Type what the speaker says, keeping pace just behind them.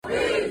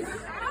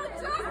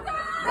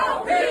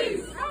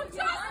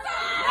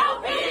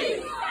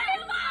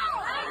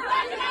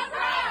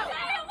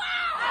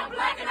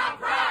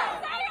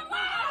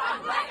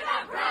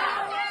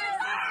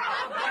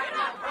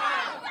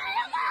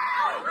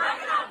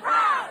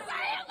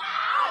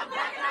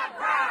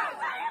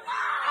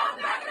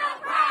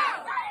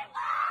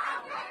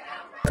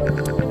How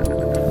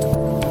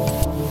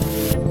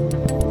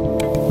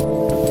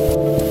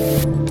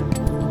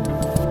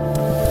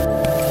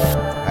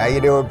you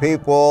doing,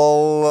 people?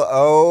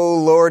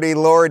 Oh, lordy,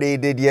 lordy,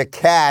 did you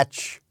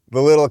catch the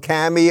little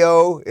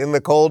cameo in the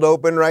cold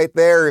open right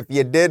there? If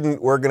you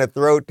didn't, we're going to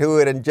throw to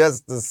it in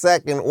just a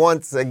second.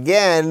 Once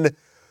again,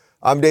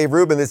 I'm Dave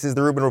Rubin. This is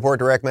the Rubin Report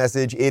Direct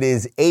Message. It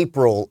is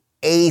April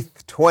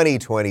 8th,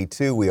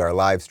 2022. We are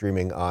live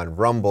streaming on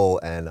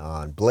Rumble and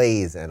on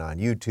Blaze and on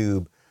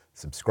YouTube.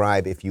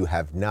 Subscribe if you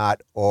have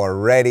not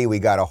already. We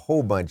got a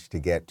whole bunch to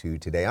get to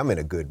today. I'm in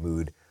a good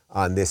mood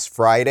on this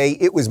Friday.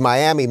 It was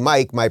Miami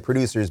Mike, my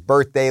producer's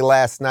birthday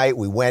last night.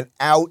 We went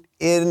out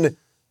in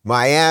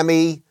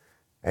Miami,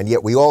 and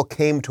yet we all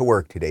came to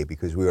work today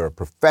because we are a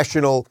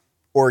professional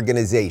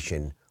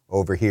organization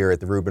over here at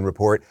the Rubin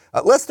Report.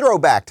 Let's throw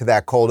back to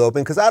that cold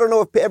open, because I don't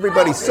know if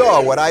everybody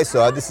saw what I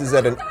saw. This is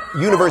at a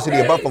University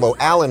of Buffalo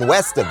Allen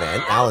West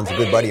event. Allen's a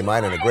good buddy of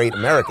mine and a great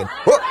American.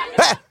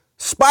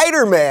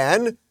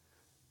 Spider-Man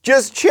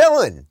just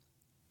chilling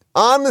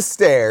on the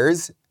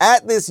stairs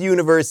at this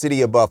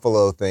University of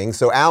Buffalo thing.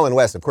 So Allen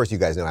West, of course you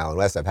guys know Allen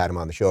West. I've had him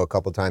on the show a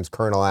couple times.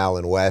 Colonel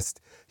Allen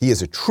West. He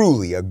is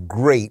truly a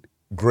great,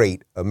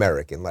 great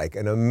American, like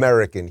an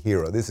American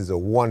hero. This is a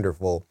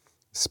wonderful,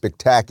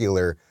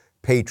 spectacular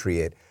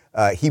patriot.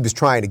 He was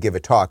trying to give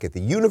a talk at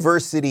the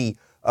University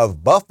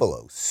of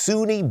Buffalo,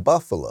 SUNY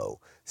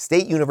Buffalo,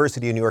 State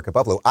University of New York at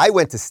Buffalo. I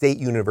went to State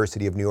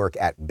University of New York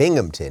at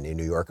Binghamton in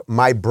New York.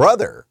 My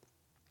brother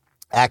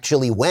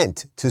actually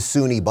went to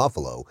SUNY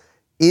Buffalo.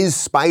 Is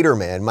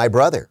Spider-Man my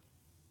brother?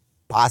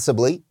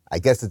 Possibly. I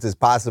guess it's as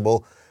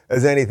possible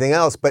as anything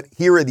else. But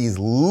here are these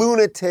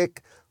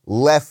lunatic,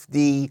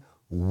 lefty,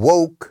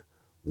 woke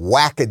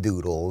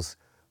wackadoodles,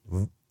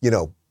 you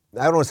know,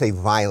 I don't want to say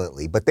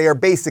violently, but they are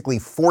basically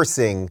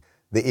forcing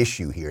the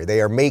issue here. They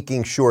are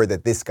making sure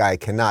that this guy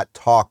cannot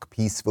talk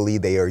peacefully.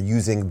 They are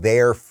using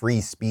their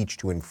free speech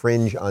to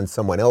infringe on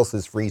someone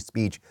else's free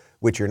speech,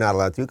 which you're not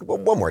allowed to.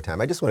 But one more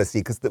time, I just want to see,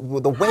 because the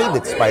way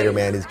that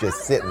Spider-Man is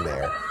just sitting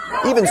there,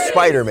 even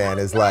Spider-Man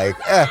is like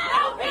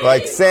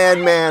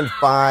Sandman,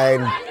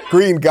 fine,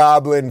 Green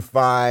Goblin,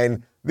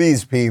 fine.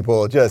 These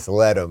people, just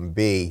let them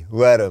be.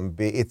 Let them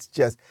be. It's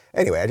just,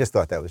 anyway, I just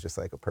thought that was just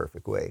like a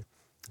perfect way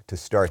to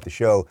start the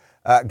show.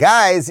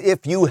 Guys,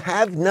 if you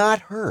have not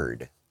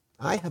heard,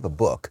 I have a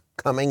book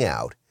coming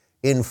out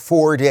in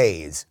 4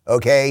 days,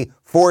 okay?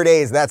 4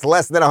 days, that's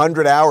less than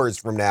 100 hours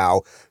from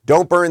now.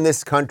 Don't burn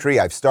this country.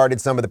 I've started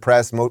some of the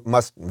press.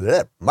 Much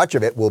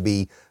of it will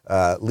be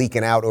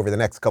leaking out over the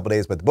next couple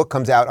days, but the book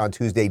comes out on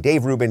Tuesday,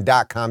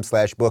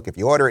 daverubin.com/book. If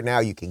you order it now,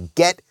 you can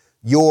get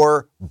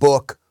your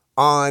book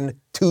on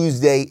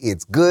Tuesday.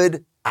 It's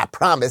good, I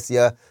promise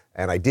you.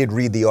 And I did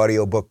read the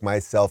audiobook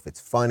myself. It's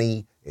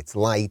funny, it's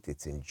light,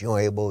 it's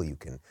enjoyable. You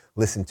can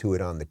listen to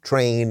it on the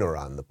train or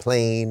on the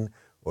plane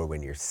or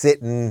when you're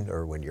sitting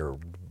or when you're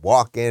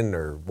walking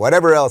or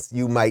whatever else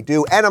you might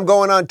do. And I'm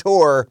going on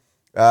tour.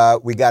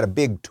 We got a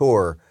big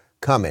tour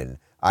coming.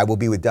 I will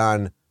be with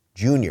Don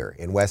Jr.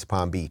 in West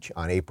Palm Beach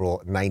on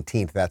April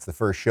 19th. That's the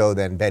first show.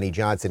 Then Benny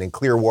Johnson in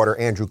Clearwater,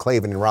 Andrew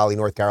Clavin in Raleigh,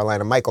 North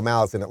Carolina, Michael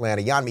Malice in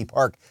Atlanta, Yanmi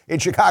Park in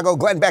Chicago,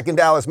 Glenn Beck in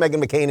Dallas,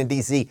 Meghan McCain in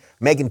D.C.,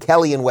 Megan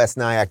Kelly in West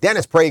Nyack,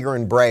 Dennis Prager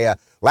in Brea,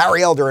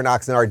 Larry Elder in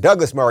Oxnard,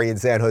 Douglas Murray in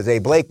San Jose,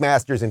 Blake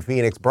Masters in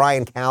Phoenix,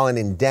 Brian Callen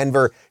in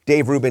Denver,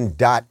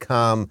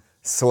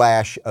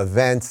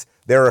 daverubin.com/events.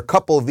 There are a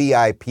couple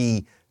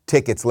VIP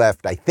tickets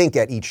left, I think,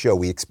 at each show.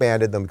 We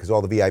expanded them because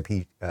all the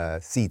VIP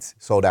seats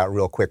sold out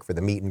real quick for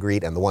the meet and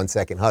greet and the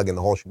 1-second hug and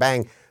the whole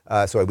shebang.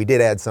 So we did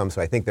add some,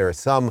 so I think there are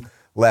some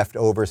left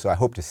over. So I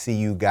hope to see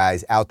you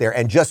guys out there.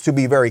 And just to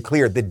be very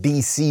clear, the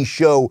DC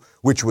show,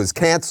 which was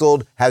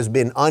canceled, has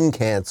been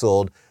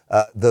uncanceled.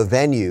 The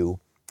venue,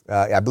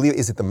 I believe,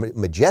 is it the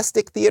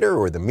Majestic Theater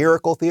or the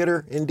Miracle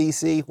Theater in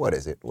DC? What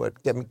is it?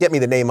 Get me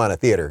the name on a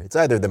theater. It's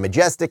either the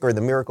Majestic or the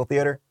Miracle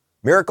Theater.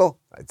 Miracle?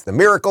 It's the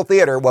Miracle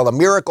Theater. Well, a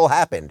miracle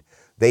happened.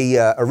 They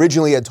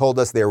originally had told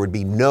us there would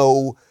be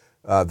no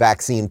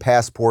vaccine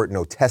passport,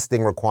 no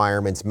testing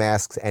requirements,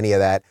 masks, any of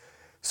that.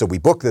 So we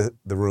booked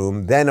the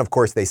room. Then, of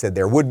course, they said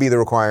there would be the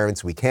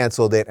requirements. We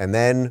canceled it. And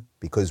then,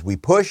 because we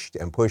pushed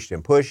and pushed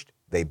and pushed,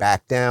 they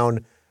backed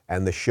down,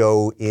 and the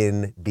show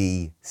in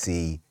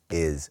D.C.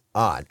 is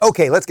on.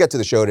 Okay, let's get to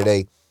the show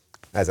today.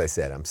 As I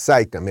said, I'm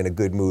psyched. I'm in a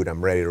good mood.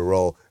 I'm ready to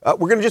roll.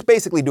 We're going to just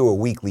basically do a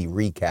weekly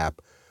recap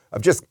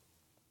of just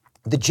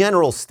the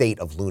general state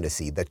of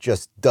lunacy that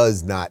just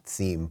does not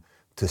seem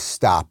to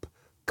stop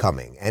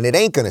coming. And it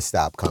ain't going to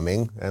stop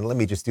coming. And let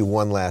me just do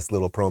one last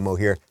little promo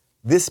here.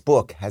 This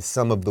book has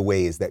some of the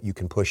ways that you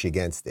can push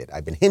against it.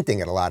 I've been hinting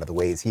at a lot of the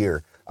ways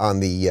here on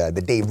the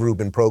Dave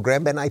Rubin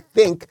program, and I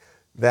think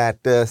that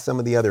some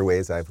of the other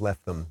ways, I've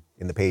left them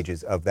in the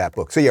pages of that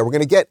book. So yeah, we're going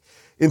to get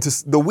into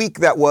the week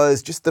that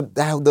was. Just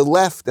the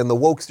left and the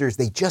wokesters,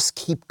 they just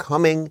keep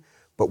coming,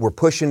 but we're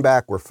pushing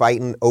back, we're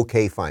fighting.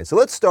 Okay, fine. So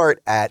let's start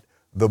at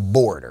the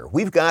border.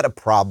 We've got a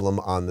problem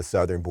on the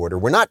southern border.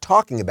 We're not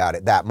talking about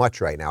it that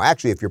much right now.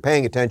 Actually, if you're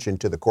paying attention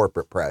to the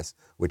corporate press,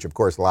 which of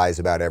course lies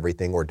about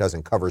everything or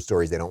doesn't cover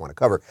stories they don't want to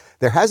cover,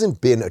 there hasn't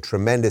been a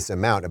tremendous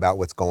amount about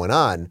what's going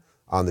on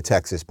the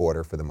Texas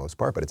border for the most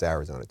part, but it's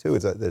Arizona too.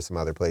 There's some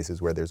other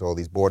places where there's all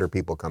these border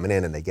people coming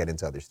in and they get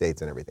into other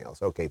states and everything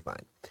else. Okay,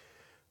 fine.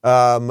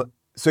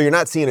 So you're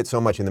not seeing it so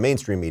much in the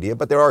mainstream media,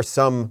 but there are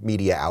some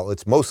media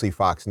outlets, mostly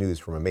Fox News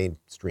from a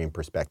mainstream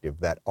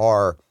perspective, that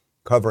are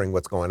covering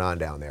what's going on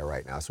down there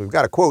right now. So we've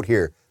got a quote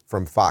here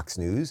from Fox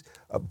News.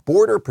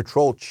 Border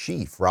Patrol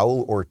Chief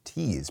Raul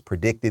Ortiz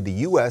predicted the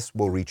U.S.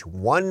 will reach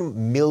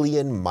 1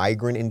 million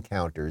migrant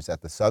encounters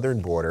at the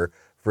southern border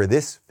for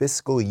this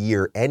fiscal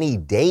year any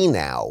day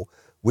now,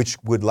 which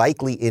would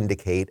likely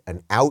indicate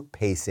an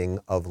outpacing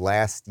of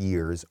last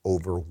year's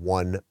over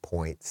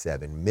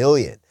 1.7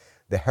 million.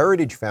 The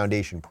Heritage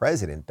Foundation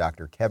president,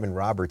 Dr. Kevin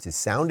Roberts, is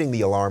sounding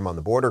the alarm on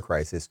the border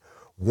crisis,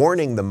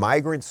 warning the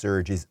migrant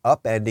surge is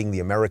upending the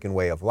American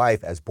way of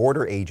life as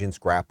border agents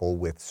grapple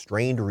with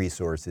strained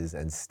resources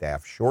and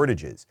staff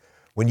shortages.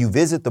 When you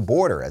visit the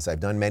border, as I've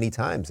done many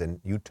times, and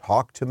you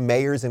talk to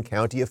mayors and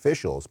county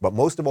officials, but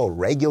most of all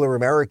regular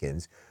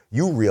Americans,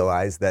 you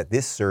realize that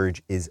this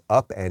surge is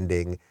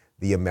upending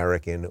the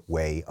American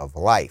way of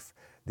life.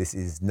 This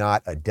is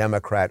not a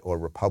Democrat or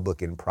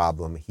Republican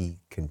problem, he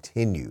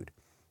continued.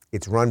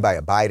 It's run by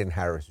a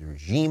Biden-Harris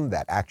regime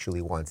that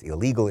actually wants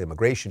illegal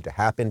immigration to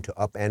happen to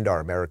upend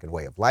our American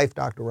way of life,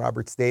 Dr.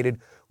 Roberts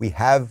stated. We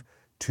have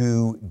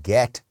to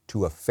get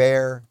to a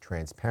fair,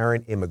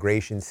 transparent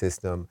immigration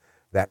system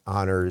that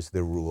honors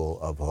the rule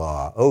of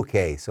law.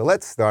 Okay, so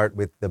let's start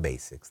with the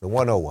basics, the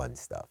 101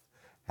 stuff.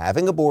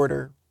 Having a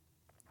border,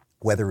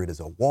 whether it is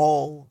a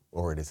wall,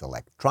 or it is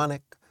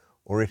electronic,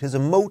 or it is a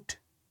moat,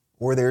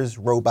 or there's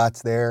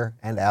robots there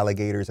and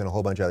alligators and a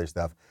whole bunch of other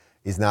stuff,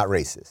 is not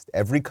racist.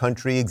 Every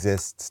country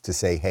exists to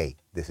say, hey,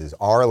 this is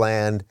our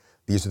land.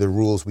 These are the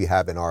rules we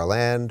have in our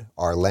land.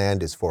 Our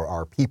land is for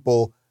our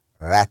people.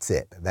 That's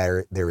it.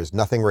 There is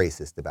nothing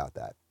racist about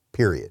that,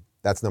 period.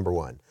 That's number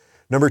one.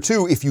 Number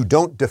two, if you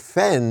don't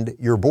defend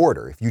your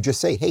border, if you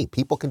just say, hey,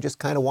 people can just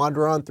kind of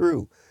wander on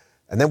through,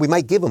 and then we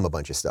might give them a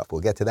bunch of stuff.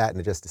 We'll get to that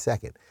in just a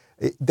second.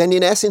 Then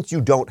in essence, you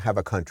don't have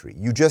a country.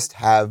 You just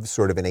have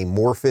sort of an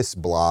amorphous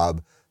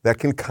blob that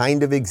can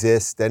kind of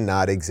exist and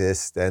not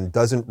exist and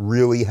doesn't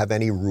really have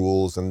any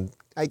rules. And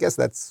I guess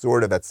that's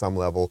sort of at some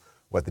level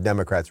what the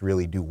Democrats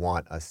really do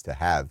want us to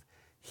have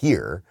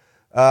here.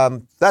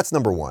 That's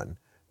number one.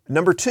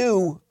 Number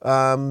two,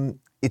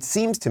 it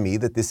seems to me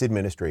that this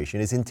administration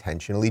is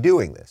intentionally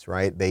doing this,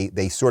 right?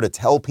 They sort of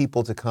tell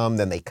people to come,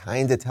 then they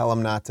kind of tell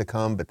them not to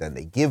come, but then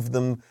they give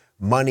them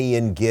money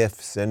and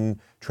gifts and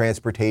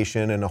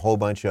transportation and a whole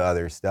bunch of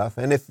other stuff.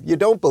 And if you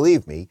don't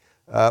believe me,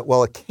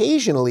 well,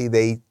 occasionally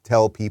they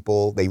tell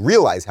people, they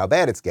realize how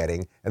bad it's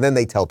getting, and then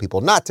they tell people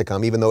not to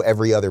come, even though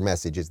every other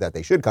message is that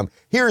they should come.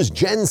 Here's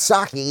Jen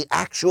Psaki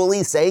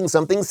actually saying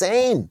something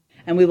sane.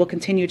 And we will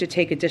continue to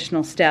take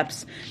additional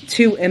steps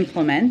to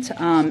implement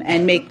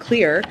and make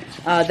clear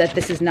that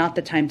this is not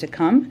the time to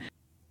come.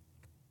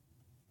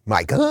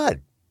 My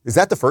God, is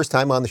that the first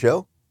time on the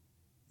show?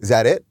 Is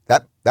that it?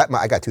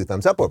 I got 2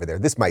 thumbs up over there.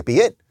 This might be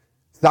it.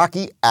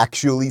 Psaki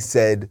actually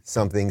said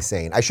something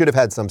sane. I should have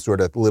had some sort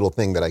of little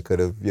thing that I could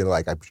have,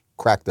 like I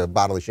cracked a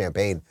bottle of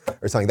champagne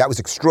or something. That was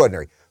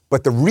extraordinary.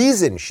 But the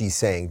reason she's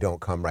saying don't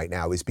come right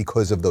now is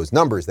because of those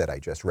numbers that I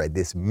just read,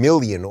 this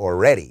million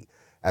already,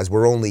 as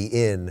we're only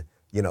in,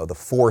 the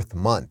 4th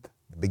month,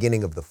 the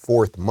beginning of the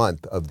 4th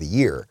month of the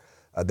year.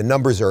 The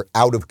numbers are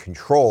out of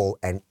control,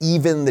 and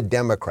even the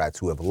Democrats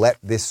who have let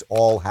this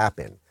all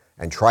happen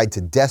and tried to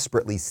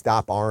desperately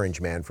stop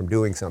Orange Man from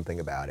doing something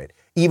about it,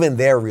 even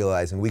they're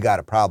realizing we got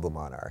a problem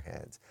on our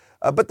hands.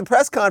 But the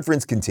press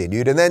conference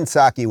continued, and then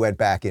Psaki went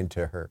back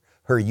into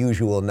her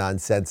usual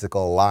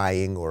nonsensical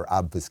lying or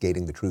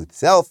obfuscating the truth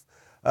self.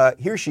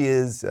 Here she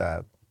is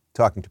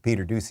talking to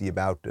Peter Doocy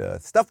about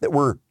stuff that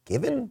we're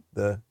giving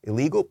the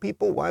illegal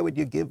people. Why would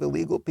you give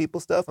illegal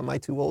people stuff? Am I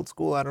too old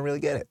school? I don't really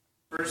get it.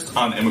 First,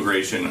 on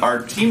immigration,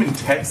 our team in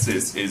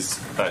Texas is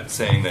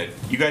saying that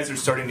you guys are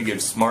starting to give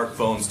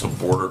smartphones to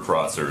border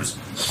crossers,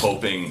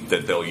 hoping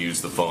that they'll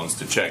use the phones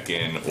to check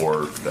in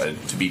or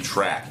to be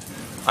tracked.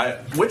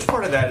 Which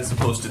part of that is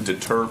supposed to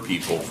deter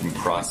people from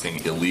crossing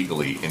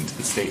illegally into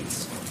the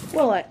states?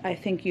 Well, I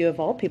think you,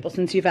 of all people,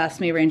 since you've asked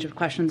me a range of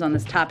questions on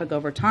this topic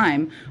over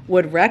time,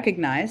 would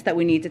recognize that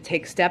we need to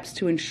take steps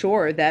to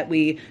ensure that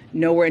we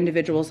know where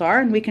individuals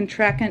are and we can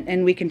track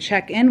and we can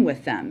check in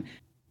with them.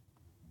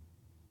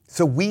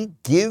 So we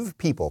give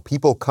people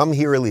come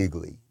here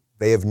illegally.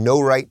 They have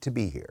no right to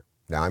be here.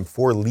 Now, I'm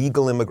for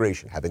legal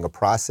immigration, having a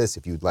process.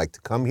 If you'd like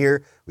to come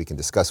here, we can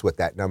discuss what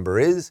that number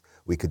is.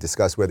 We could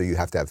discuss whether you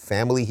have to have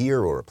family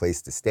here or a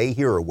place to stay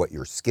here or what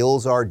your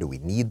skills are. Do we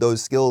need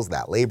those skills,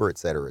 that labor, et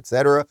cetera, et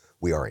cetera?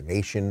 We are a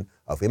nation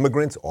of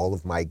immigrants. All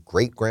of my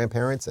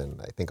great-grandparents, and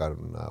I think on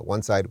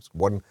one side it was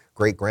one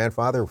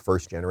great-grandfather,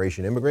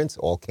 first-generation immigrants,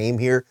 all came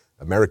here.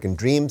 American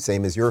dream,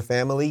 same as your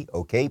family.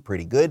 Okay,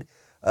 pretty good.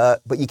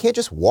 But you can't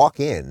just walk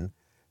in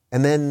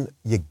and then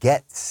you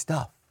get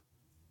stuff.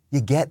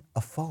 You get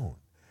a phone.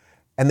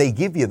 And they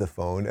give you the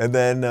phone, and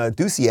then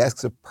Doocy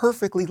asks a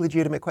perfectly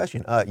legitimate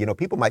question.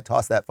 People might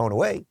toss that phone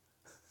away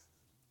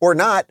or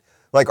not.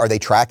 Like, are they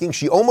tracking?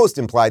 She almost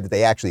implied that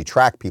they actually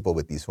track people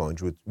with these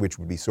phones, which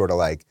would be sort of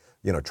like,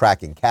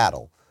 tracking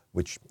cattle,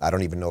 which I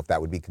don't even know if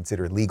that would be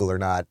considered legal or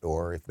not,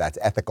 or if that's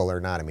ethical or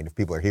not. I mean, if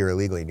people are here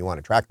illegally and you want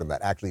to track them,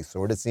 that actually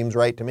sort of seems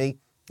right to me.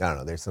 I don't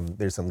know.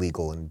 There's some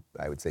legal and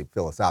I would say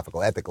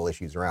philosophical, ethical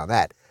issues around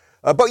that.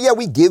 But yeah,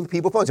 we give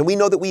people phones, and we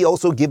know that we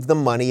also give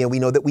them money, and we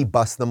know that we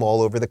bus them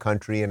all over the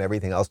country and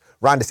everything else.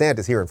 Ron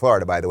DeSantis here in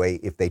Florida, by the way,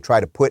 if they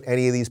try to put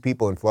any of these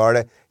people in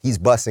Florida, he's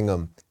busing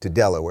them to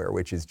Delaware,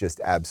 which is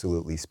just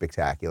absolutely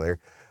spectacular.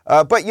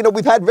 But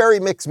we've had very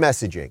mixed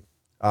messaging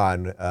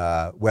on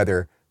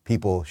whether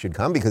people should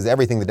come, because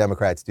everything the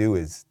Democrats do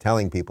is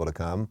telling people to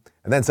come,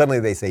 and then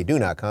suddenly they say do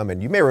not come.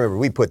 And you may remember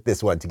we put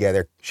this one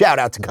together. Shout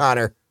out to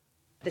Connor.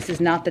 This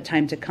is not the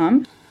time to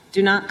come.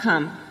 Do not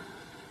come.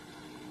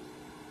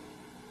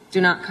 Do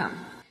not come.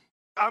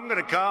 I'm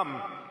going to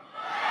come.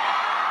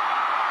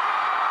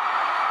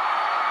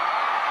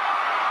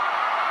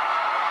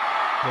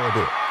 I'll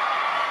do it.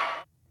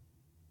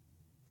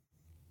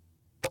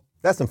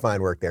 That's some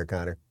fine work there,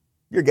 Connor.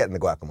 You're getting the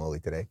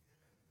guacamole today.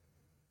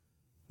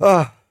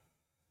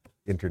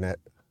 Internet.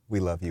 We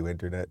love you,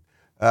 Internet.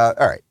 All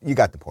right, you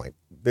got the point.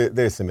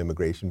 There's some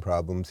immigration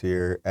problems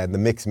here, and the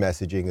mixed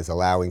messaging is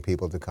allowing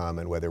people to come,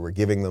 and whether we're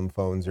giving them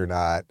phones or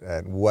not,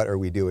 and what are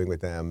we doing with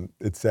them,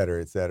 et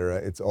cetera, et cetera.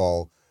 It's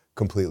all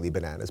completely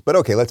bananas. But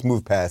okay, let's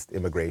move past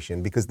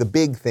immigration, because the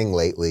big thing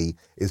lately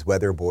is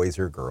whether boys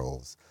are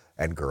girls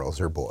and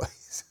girls are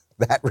boys.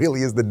 That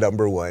really is the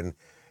number one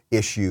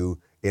issue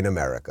in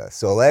America.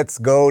 So let's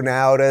go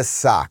now to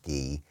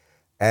Psaki.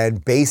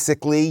 And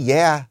basically,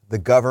 the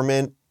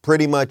government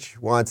pretty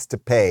much wants to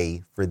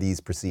pay for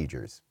these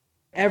procedures.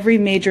 Every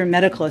major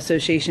medical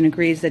association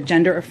agrees that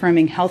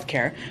gender-affirming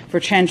healthcare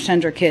for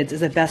transgender kids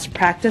is a best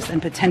practice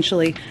and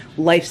potentially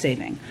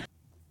life-saving.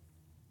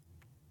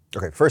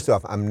 Okay, first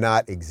off, I'm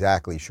not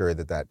exactly sure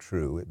that that's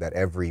true, that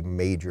every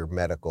major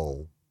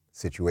medical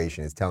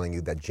situation is telling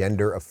you that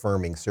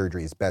gender-affirming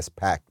surgery is best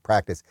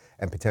practice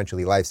and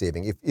potentially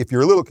life-saving. If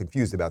you're a little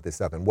confused about this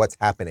stuff and what's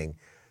happening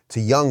to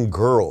young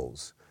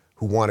girls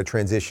who want to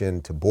transition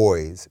to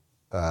boys,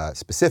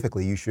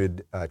 specifically, you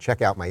should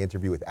check out my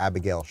interview with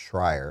Abigail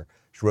Schreier.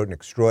 She wrote an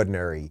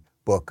extraordinary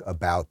book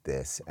about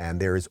this, and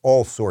there is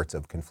all sorts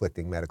of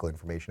conflicting medical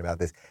information about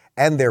this,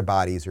 and their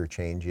bodies are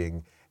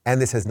changing,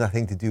 and this has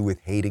nothing to do with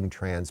hating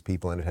trans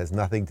people, and it has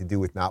nothing to do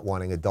with not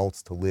wanting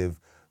adults to live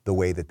the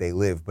way that they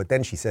live. But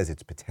then she says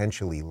it's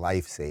potentially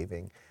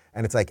life-saving,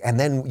 and it's like, and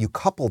then you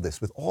couple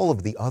this with all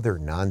of the other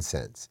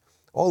nonsense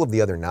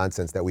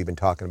that we've been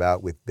talking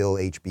about with Bill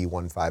HB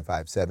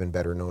 1557,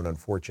 better known,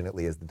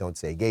 unfortunately, as the Don't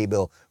Say Gay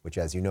Bill, which,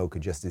 as you know,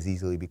 could just as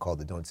easily be called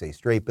the Don't Say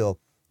Straight Bill.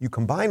 You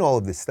combine all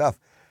of this stuff,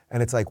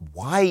 and it's like,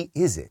 why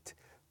is it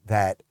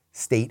that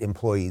state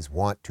employees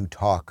want to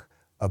talk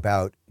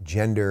about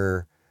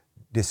gender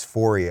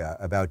dysphoria,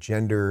 about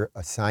gender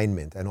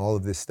assignment, and all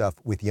of this stuff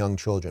with young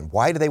children?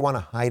 Why do they want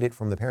to hide it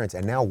from the parents?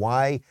 And now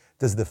why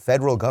does the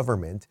federal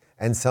government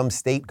and some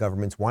state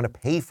governments want to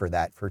pay for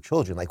that for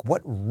children? Like,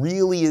 what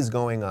really is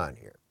going on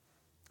here?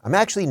 I'm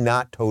actually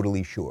not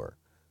totally sure.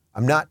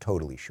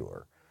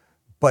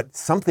 But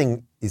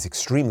something is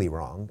extremely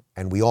wrong,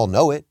 and we all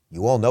know it.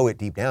 You all know it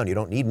deep down. You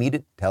don't need me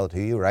to tell it to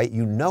you, right?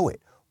 You know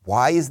it.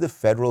 Why is the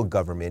federal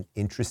government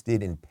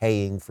interested in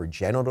paying for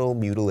genital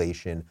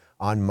mutilation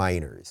on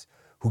minors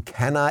who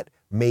cannot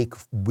make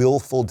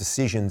willful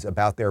decisions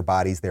about their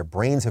bodies? Their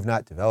brains have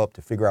not developed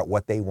to figure out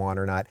what they want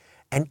or not.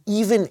 And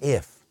even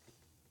if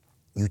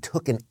you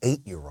took an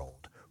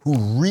 8-year-old who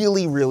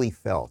really, really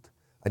felt,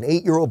 an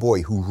 8-year-old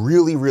boy who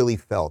really, really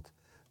felt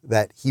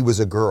that he was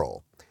a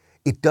girl,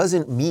 it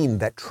doesn't mean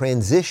that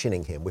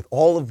transitioning him with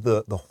all of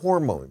the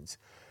hormones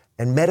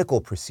and medical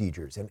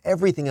procedures and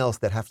everything else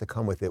that have to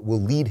come with it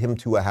will lead him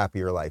to a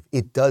happier life.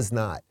 It does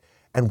not.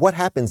 And what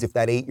happens if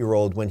that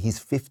 8-year-old, when he's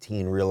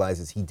 15,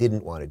 realizes he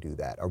didn't want to do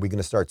that? Are we going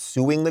to start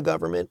suing the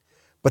government?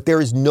 But there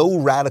is no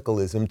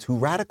radicalism too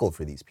radical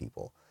for these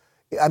people.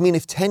 I mean,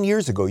 if 10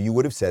 years ago you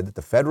would have said that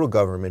the federal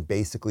government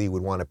basically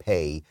would want to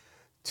pay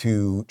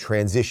to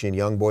transition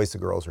young boys to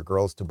girls or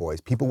girls to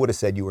boys, people would have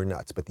said you were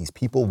nuts. But these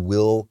people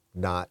will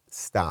not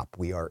stop.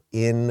 We are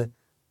in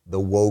the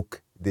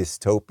woke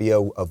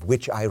dystopia of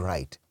which I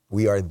write.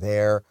 We are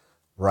there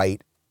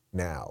right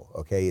now,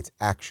 okay? It's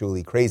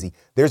actually crazy.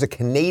 There's a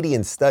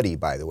Canadian study,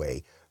 by the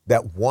way,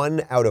 that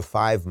 1 out of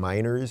 5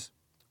 minors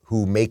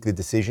who make the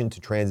decision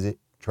to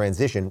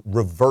transition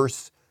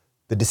reverse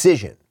the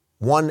decision.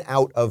 1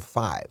 out of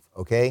 5,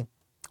 okay?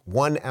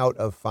 1 out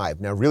of 5.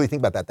 Now really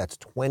think about that. That's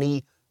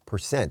 20%.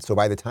 So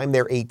by the time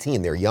they're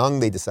 18, they're young,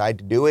 they decide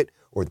to do it,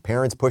 or the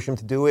parents push them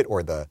to do it,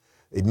 or the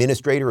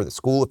administrator or the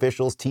school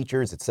officials,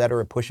 teachers, et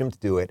cetera, push them to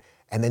do it.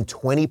 And then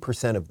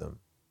 20% of them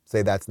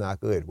say that's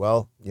not good.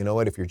 Well, you know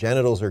what? If your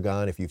genitals are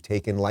gone, if you've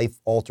taken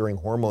life-altering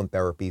hormone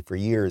therapy for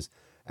years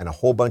and a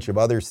whole bunch of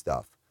other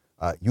stuff,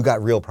 you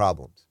got real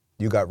problems.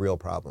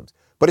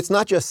 But it's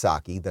not just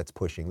Psaki that's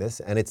pushing this,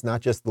 and it's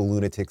not just the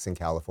lunatics in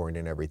California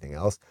and everything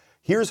else.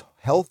 Here's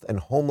Health and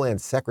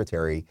Homeland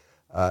Secretary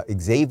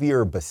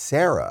Xavier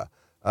Becerra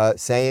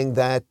saying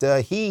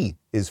that he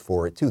is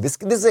for it too. This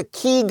is a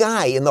key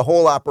guy in the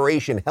whole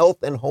operation,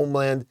 Health and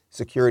Homeland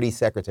Security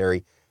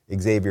Secretary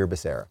Xavier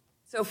Becerra.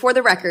 So for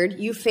the record,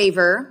 you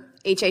favor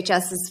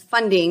HHS's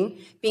funding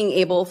being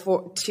able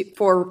for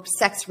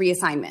sex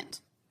reassignment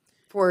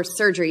for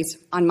surgeries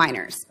on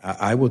minors.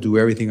 I will do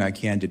everything I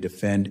can to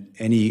defend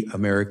any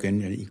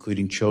American,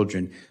 including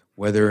children,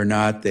 whether or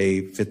not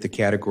they fit the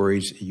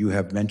categories you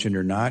have mentioned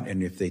or not.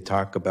 And if they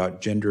talk about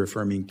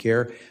gender-affirming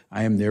care,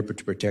 I am there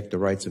to protect the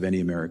rights of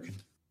any American.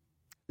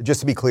 Just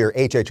to be clear,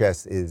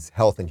 HHS is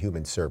Health and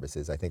Human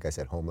Services. I think I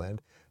said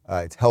Homeland.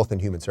 It's Health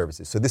and Human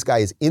Services. So this guy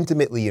is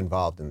intimately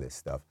involved in this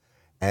stuff.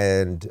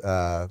 And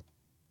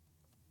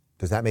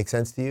does that make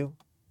sense to you?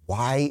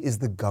 Why is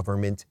the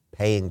government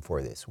paying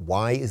for this?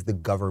 Why is the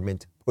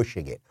government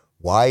pushing it?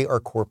 Why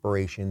are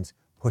corporations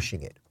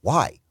pushing it?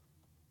 Why?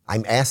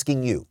 I'm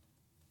asking you.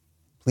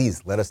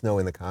 Please let us know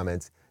in the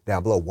comments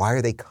down below. Why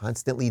are they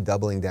constantly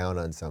doubling down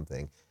on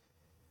something?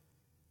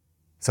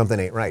 Something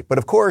ain't right. But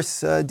of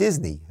course,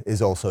 Disney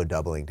is also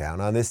doubling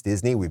down on this.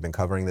 Disney, we've been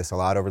covering this a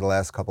lot over the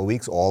last couple of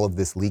weeks. All of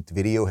this leaked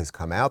video has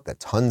come out that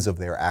tons of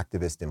their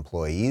activist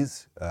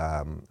employees,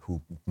 who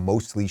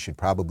mostly should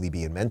probably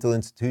be in mental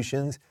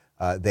institutions,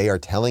 they are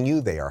telling you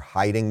they are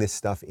hiding this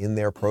stuff in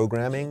their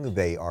programming.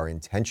 They are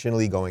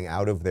intentionally going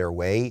out of their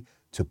way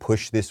to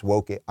push this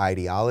woke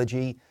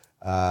ideology.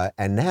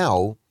 And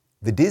now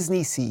the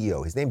Disney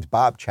CEO, his name's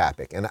Bob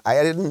Chapek, and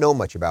I didn't know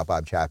much about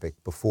Bob Chapek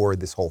before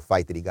this whole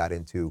fight that he got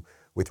into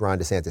with Ron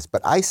DeSantis,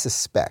 but I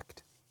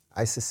suspect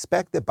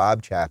that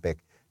Bob Chapek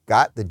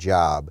got the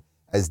job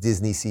as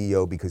Disney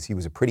CEO because he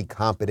was a pretty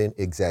competent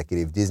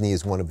executive. Disney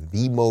is one of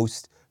the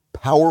most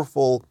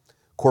powerful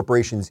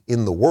corporations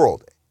in the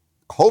world.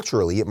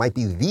 Culturally, it might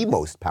be the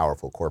most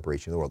powerful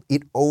corporation in the world.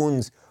 It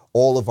owns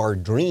all of our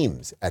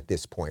dreams at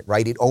this point,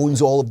 right? It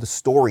owns all of the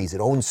stories. It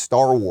owns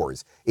Star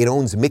Wars. It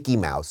owns Mickey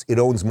Mouse. It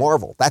owns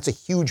Marvel. That's a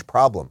huge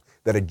problem,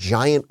 that a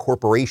giant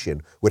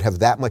corporation would have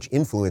that much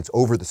influence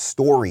over the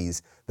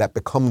stories that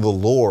become the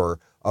lore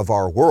of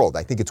our world.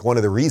 I think it's one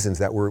of the reasons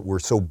that we're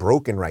so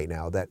broken right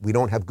now, that we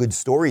don't have good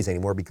stories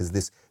anymore because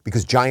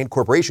giant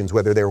corporations,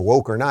 whether they're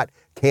woke or not,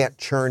 can't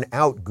churn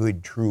out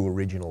good, true,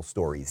 original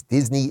stories.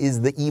 Disney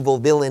is the evil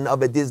villain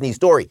of a Disney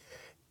story.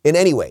 In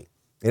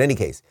any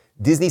case,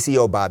 Disney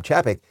CEO Bob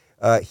Chapek,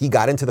 he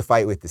got into the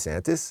fight with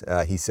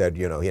DeSantis. He said,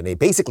 and they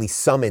basically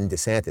summoned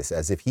DeSantis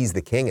as if he's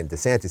the king, and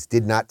DeSantis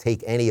did not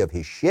take any of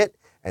his shit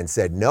and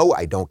said, no,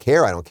 I don't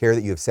care. I don't care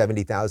that you have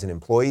 70,000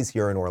 employees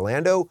here in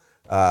Orlando.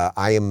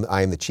 I am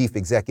the chief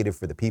executive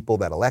for the people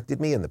that elected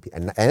me and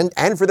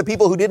for the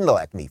people who didn't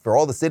elect me, for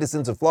all the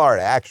citizens of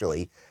Florida,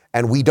 actually.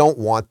 And we don't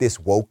want this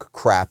woke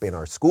crap in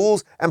our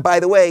schools. And by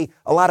the way,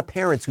 a lot of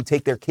parents who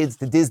take their kids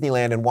to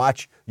Disneyland and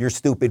watch your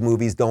stupid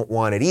movies don't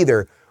want it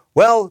either.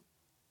 Well,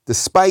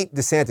 despite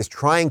DeSantis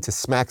trying to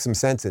smack some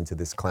sense into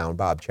this clown,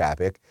 Bob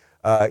Chapek,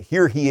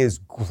 here he is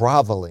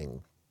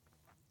groveling,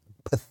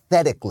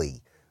 pathetically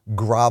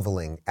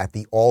groveling at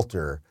the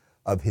altar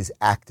of his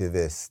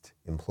activist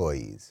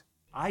employees.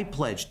 I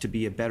pledge to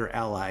be a better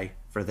ally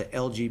for the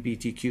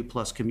LGBTQ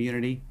plus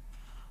community,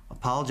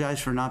 apologize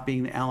for not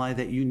being the ally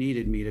that you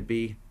needed me to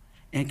be,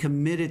 and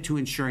committed to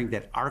ensuring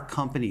that our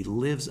company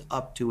lives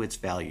up to its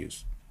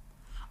values.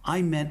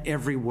 I meant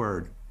every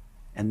word,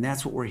 and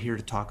that's what we're here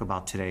to talk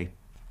about today.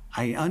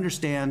 I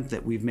understand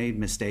that we've made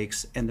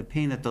mistakes and the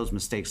pain that those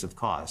mistakes have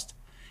caused.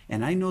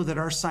 And I know that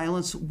our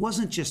silence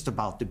wasn't just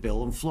about the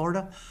bill in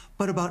Florida,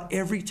 but about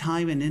every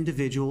time an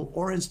individual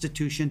or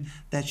institution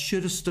that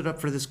should have stood up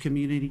for this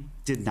community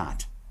did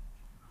not.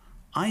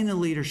 I and the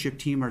leadership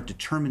team are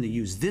determined to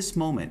use this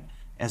moment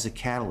as a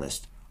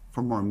catalyst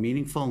for more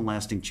meaningful and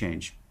lasting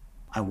change.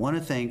 I want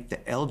to thank the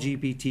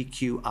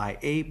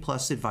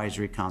LGBTQIA+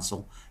 Advisory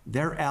Council,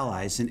 their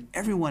allies, and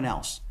everyone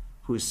else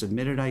who has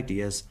submitted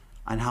ideas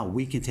on how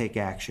we can take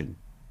action.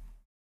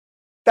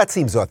 That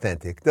seems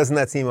authentic. Doesn't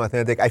that seem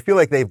authentic? I feel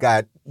like they've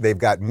got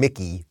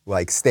Mickey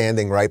like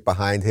standing right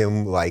behind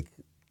him, like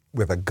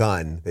with a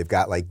gun. They've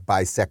got like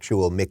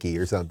bisexual Mickey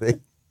or something.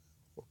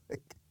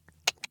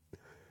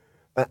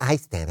 I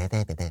stand.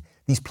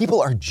 These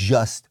people are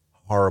just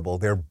horrible.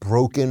 They're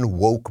broken,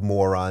 woke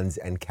morons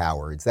and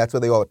cowards. That's what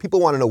they all are. People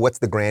want to know what's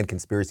the grand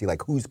conspiracy,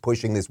 like who's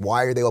pushing this,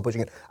 why are they all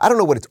pushing it? I don't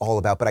know what it's all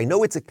about, but I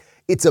know it's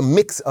a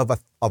mix of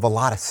a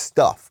lot of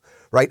stuff.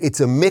 Right? It's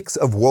a mix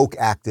of woke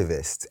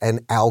activists and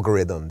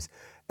algorithms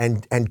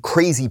and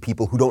crazy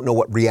people who don't know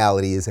what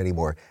reality is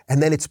anymore.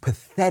 And then it's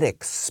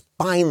pathetic,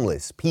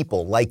 spineless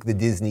people like the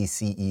Disney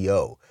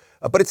CEO.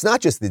 But it's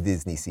not just the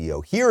Disney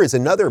CEO. Here is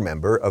another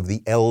member of the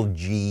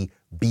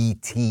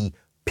LGBTP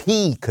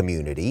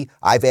community.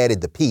 I've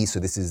added the P, so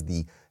this is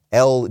the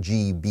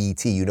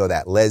LGBT. You know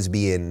that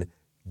lesbian,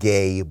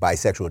 gay,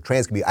 bisexual,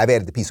 trans community. I've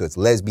added the P, so it's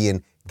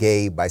lesbian,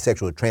 gay,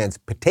 bisexual, trans,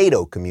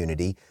 potato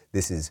community.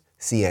 This is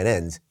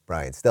CNN's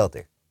Brian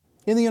Stelter.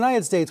 In the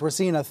United States, we're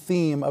seeing a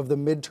theme of the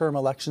midterm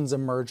elections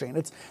emerging.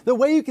 It's the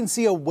way you can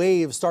see a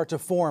wave start to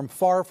form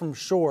far from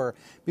shore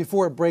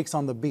before it breaks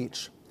on the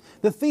beach.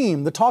 The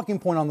theme, the talking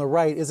point on the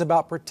right, is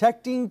about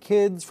protecting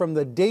kids from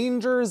the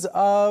dangers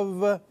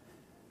of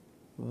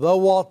the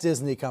Walt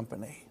Disney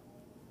Company.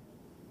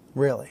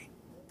 Really.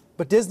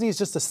 But Disney is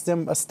just a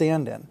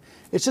stand-in.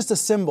 It's just a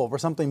symbol for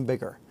something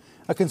bigger.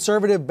 A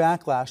conservative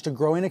backlash to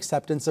growing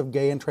acceptance of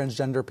gay and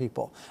transgender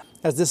people.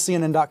 As this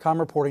CNN.com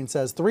reporting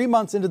says, 3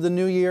 months into the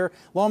new year,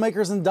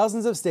 lawmakers in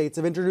dozens of states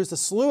have introduced a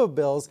slew of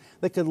bills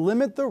that could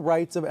limit the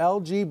rights of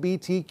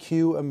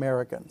LGBTQ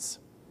Americans.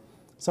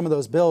 Some of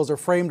those bills are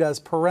framed as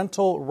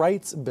parental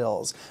rights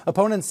bills.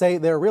 Opponents say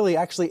they're really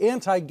actually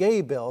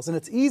anti-gay bills, and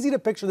it's easy to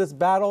picture this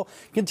battle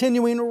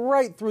continuing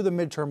right through the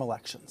midterm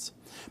elections.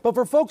 But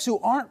for folks who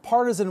aren't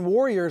partisan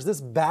warriors,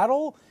 this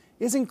battle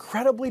is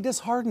incredibly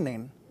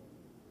disheartening.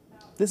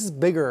 This is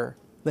bigger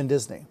than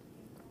Disney.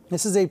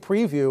 This is a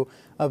preview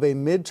of a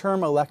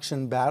midterm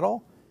election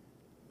battle.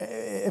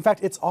 In fact,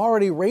 it's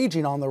already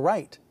raging on the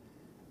right.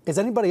 Is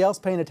anybody else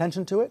paying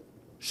attention to it?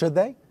 Should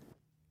they?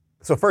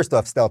 So first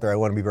off, Stelter, I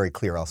want to be very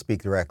clear. I'll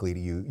speak directly to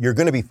you. You're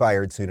going to be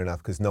fired soon enough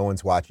because no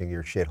one's watching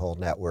your shithole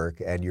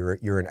network, and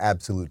you're an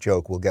absolute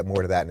joke. We'll get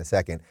more to that in a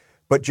second.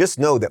 But just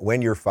know that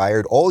when you're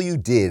fired, all you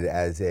did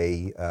as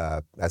a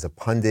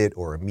pundit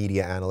or a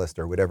media analyst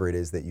or whatever it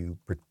is that you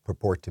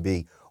purport to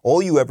be,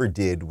 all you ever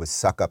did was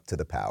suck up to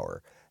the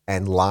power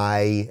and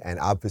lie and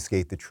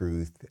obfuscate the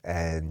truth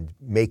and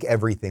make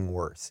everything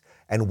worse.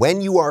 And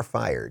when you are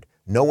fired,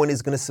 no one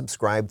is going to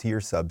subscribe to your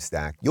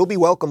Substack. You'll be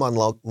welcome on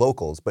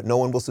locals, but no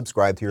one will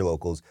subscribe to your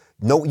locals.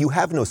 No, you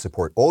have no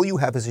support. All you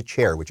have is a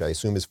chair, which I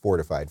assume is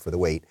fortified for the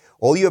wait.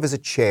 All you have is a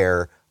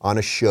chair on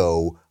a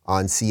show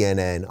on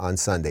CNN on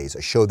Sundays,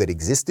 a show that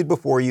existed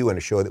before you and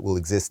a show that will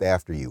exist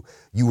after you.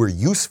 You were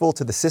useful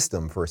to the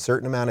system for a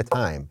certain amount of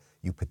time,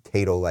 you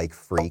potato-like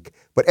freak.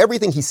 But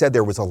everything he said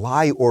there was a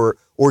lie or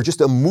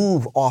just a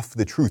move off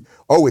the truth.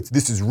 Oh,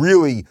 this is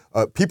really,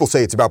 people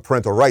say it's about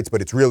parental rights,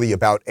 but it's really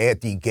about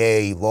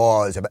anti-gay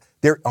laws.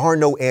 There are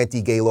no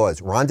anti-gay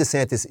laws. Ron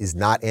DeSantis is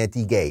not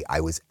anti-gay. I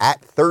was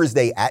at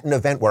Thursday at an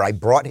event where I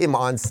brought him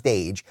on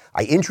stage.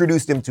 I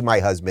introduced him to my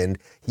husband.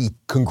 He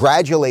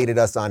congratulated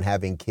us on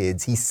having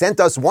kids. He sent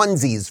us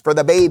onesies for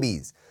the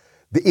babies.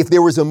 If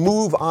there was a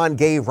move on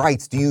gay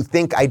rights, do you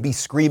think I'd be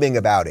screaming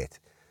about it?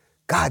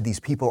 God, these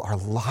people are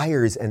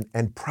liars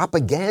and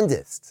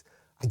propagandists.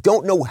 I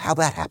don't know how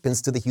that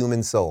happens to the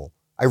human soul.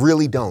 I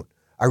really don't.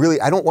 I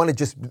don't want to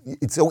just,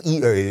 it's so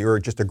you're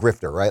just a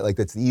grifter, right? Like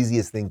that's the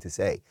easiest thing to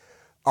say.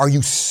 Are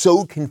you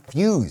so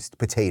confused,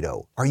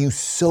 potato? Are you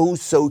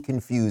so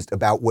confused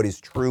about what is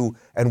true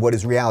and what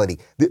is reality?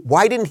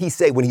 Why didn't he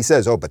say, when he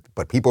says, oh,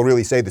 but people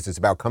really say this is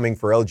about coming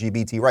for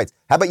LGBT rights.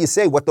 How about you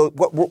say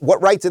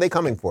what rights are they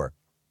coming for?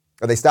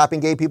 Are they stopping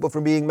gay people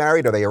from being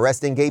married? Are they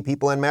arresting gay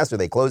people en masse? Are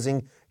they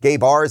closing gay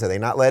bars? Are they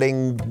not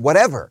letting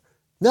whatever?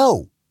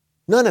 No,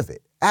 none of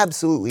it.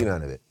 Absolutely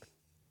none of it.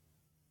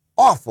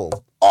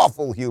 Awful,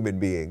 awful human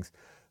beings.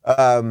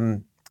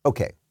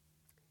 Okay,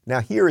 now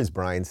here is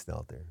Brian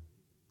Stelter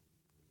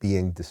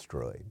being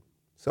destroyed.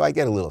 So I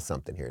get a little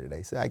something here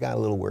today. So I got a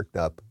little worked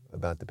up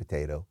about the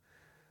potato.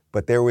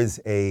 But there was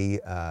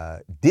a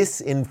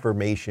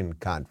disinformation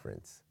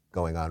conference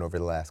going on over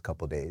the last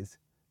couple days.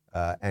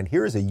 And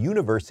here is a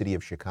University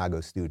of Chicago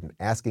student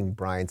asking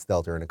Brian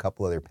Stelter and a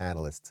couple other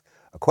panelists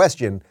a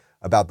question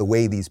about the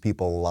way these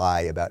people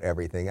lie about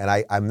everything.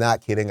 And I'm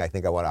not kidding. I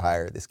think I want to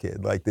hire this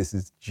kid. Like, this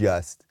is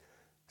just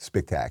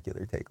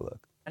spectacular. Take a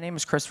look. My name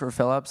is Christopher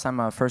Phillips.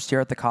 I'm a first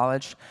year at the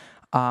college.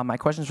 My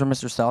question is for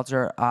Mr.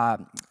 Stelter.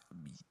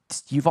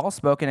 You've all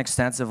spoken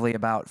extensively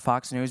about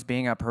Fox News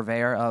being a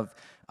purveyor of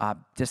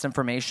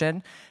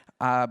disinformation.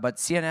 But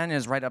CNN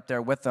is right up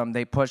there with them.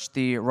 They pushed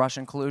the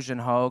Russian collusion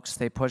hoax.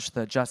 They pushed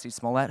the Jussie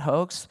Smollett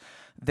hoax.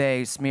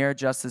 They smeared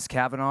Justice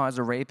Kavanaugh as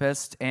a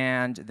rapist,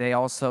 and they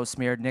also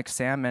smeared Nick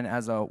Sandmann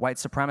as a white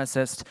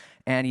supremacist.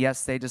 And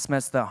yes, they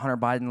dismissed the Hunter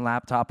Biden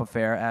laptop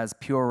affair as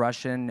pure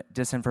Russian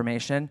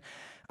disinformation.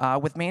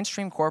 With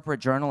mainstream corporate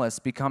journalists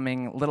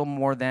becoming little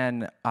more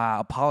than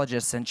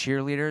apologists and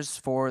cheerleaders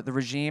for the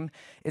regime,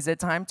 is it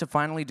time to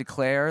finally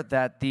declare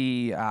that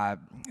the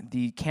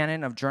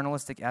canon of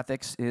journalistic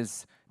ethics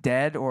is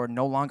dead or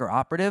no longer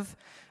operative?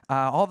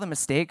 All the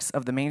mistakes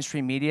of the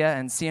mainstream media,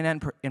 and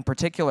CNN in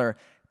particular,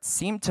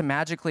 seem to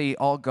magically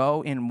all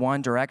go in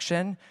one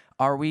direction.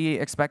 Are we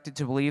expected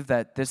to believe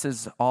that this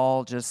is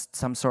all just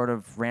some sort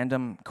of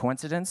random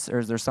coincidence, or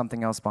is there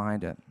something else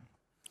behind it?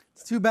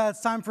 It's too bad.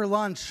 It's time for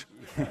lunch.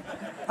 You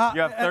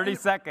have 30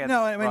 seconds.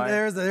 No, I mean, right?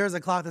 there's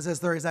a clock that says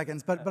 30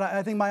 seconds. But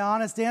I think my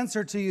honest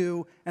answer to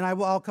you, and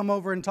I'll come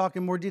over and talk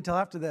in more detail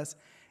after this,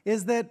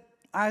 is that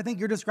I think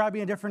you're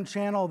describing a different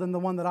channel than the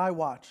one that I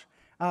watch.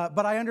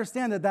 But I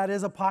understand that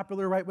is a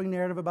popular right-wing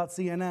narrative about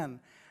CNN.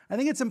 I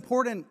think it's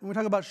important, when we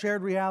talk about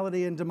shared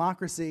reality and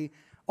democracy,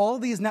 all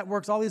these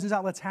networks, all these news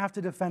outlets have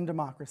to defend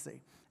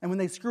democracy. And when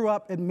they screw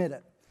up, admit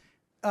it.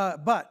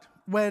 But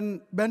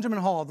when Benjamin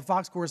Hall, the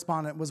Fox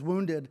correspondent, was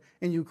wounded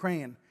in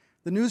Ukraine,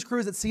 the news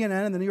crews at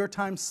CNN and the New York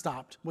Times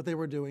stopped what they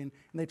were doing,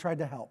 and they tried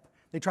to help.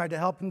 They tried to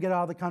help him get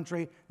out of the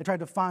country. They tried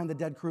to find the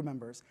dead crew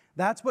members.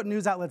 That's what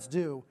news outlets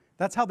do.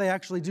 That's how they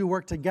actually do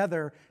work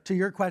together, to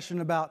your question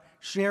about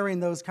sharing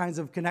those kinds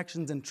of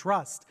connections and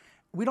trust.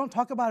 We don't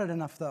talk about it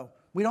enough, though.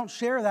 We don't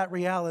share that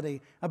reality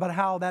about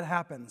how that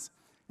happens.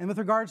 And with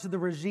regards to the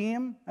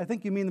regime, I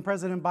think you mean the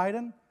President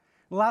Biden.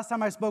 The last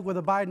time I spoke with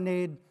a Biden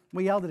aide,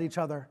 we yelled at each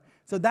other.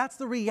 So that's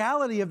the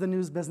reality of the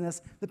news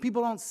business that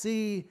people don't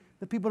see,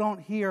 that people don't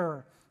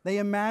hear. They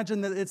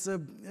imagine that it's a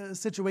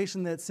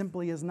situation that it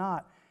simply is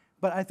not.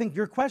 But I think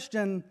your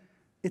question,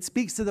 it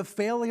speaks to the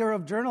failure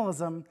of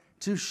journalism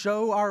to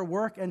show our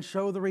work and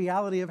show the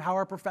reality of how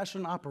our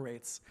profession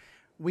operates.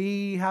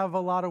 We have a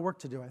lot of work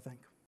to do, I think.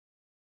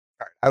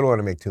 I don't want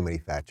to make too many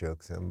fat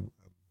jokes.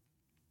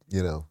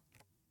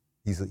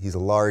 He's a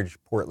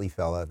large, portly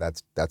fella.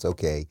 That's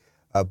okay.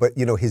 But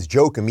his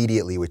joke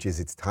immediately, which is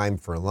it's time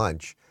for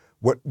lunch.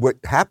 What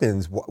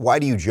happens? Why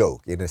do you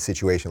joke in a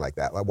situation like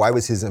that? Why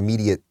was his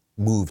immediate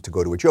move to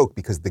go to a joke?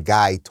 Because the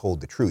guy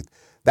told the truth.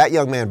 That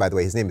young man, by the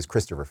way, his name is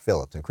Christopher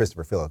Phillips. And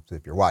Christopher Phillips,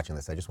 if you're watching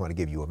this, I just want to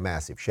give you a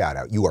massive shout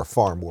out. You are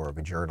far more of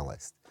a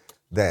journalist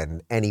than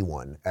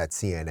anyone at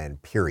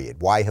CNN, period.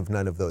 Why have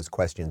none of those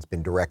questions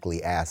been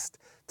directly asked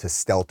to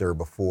Stelter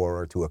before,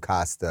 or to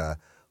Acosta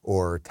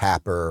or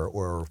Tapper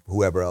or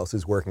whoever else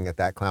is working at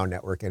that clown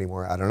network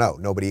anymore? I don't know.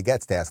 Nobody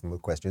gets to ask them the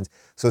questions.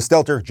 So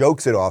Stelter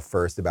jokes it off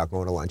first about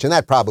going to lunch. And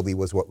that probably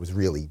was what was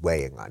really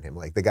weighing on him.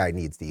 Like, the guy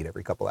needs to eat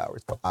every couple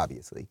hours,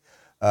 obviously.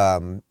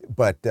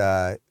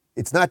 But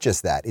it's not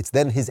just that. It's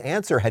then his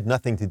answer had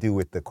nothing to do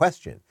with the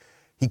question.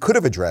 He could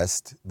have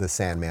addressed the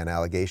Sandman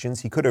allegations.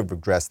 He could have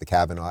addressed the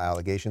Kavanaugh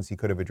allegations. He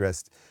could have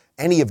addressed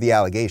any of the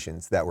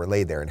allegations that were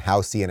laid there and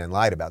how CNN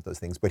lied about those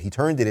things. But he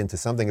turned it into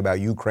something about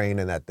Ukraine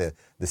and that the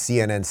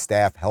CNN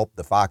staff helped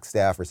the Fox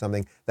staff or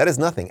something. That is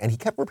nothing. And he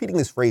kept repeating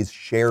this phrase,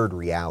 shared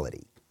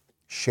reality.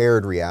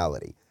 Shared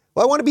reality.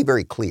 Well, I want to be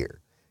very clear.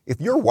 If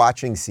you're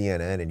watching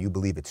CNN and you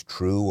believe it's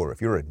true, or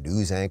if you're a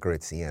news anchor at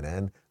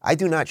CNN, I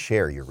do not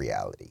share your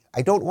reality.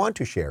 I don't want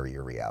to share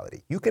your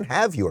reality. You can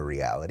have your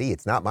reality.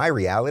 It's not my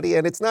reality,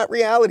 and it's not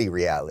reality.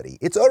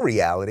 It's a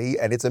reality,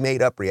 and it's a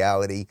made-up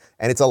reality,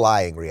 and it's a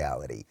lying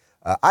reality.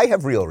 I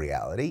have real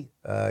reality.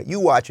 You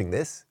watching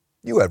this,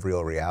 you have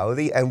real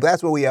reality, and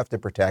that's what we have to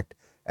protect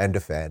and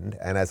defend.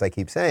 And as I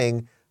keep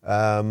saying,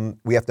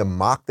 we have to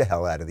mock the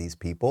hell out of these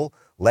people,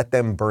 let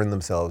them burn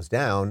themselves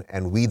down,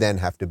 and we then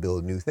have to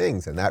build new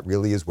things. And that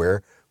really is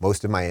where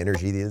most of my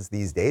energy is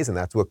these days, and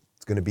that's what's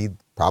going to be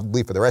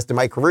probably for the rest of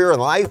my career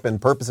and life and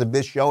purpose of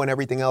this show and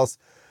everything else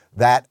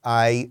that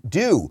I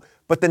do.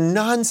 But the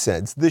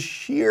nonsense, the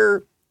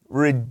sheer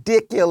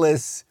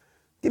ridiculous,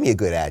 give me a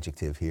good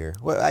adjective here.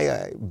 Well,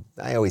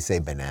 I always say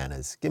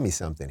bananas. Give me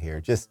something here.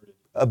 Just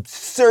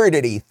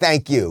absurdity,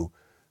 thank you,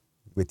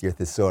 with your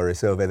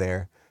thesaurus over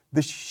there.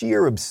 The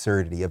sheer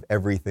absurdity of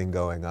everything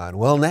going on.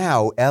 Well,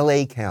 now,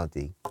 LA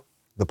County,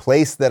 the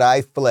place that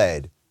I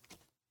fled,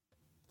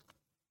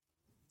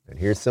 and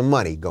here's some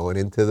money going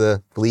into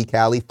the Flee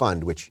Cali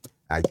Fund, which,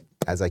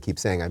 as I keep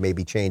saying, I may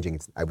be changing.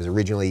 It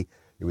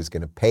was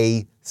going to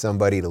pay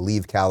somebody to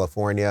leave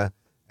California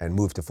and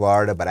move to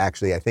Florida, but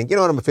actually I think,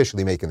 I'm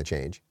officially making the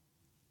change.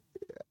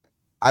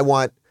 I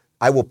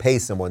will pay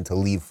someone to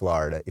leave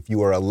Florida. If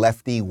you are a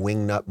lefty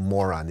wingnut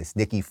moron, this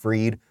Nikki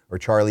Fried or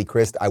Charlie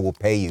Crist, I will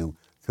pay you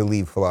to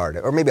leave Florida.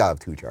 Or maybe I'll have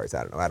two Chars.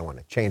 I don't know. I don't want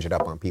to change it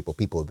up on people.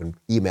 People have been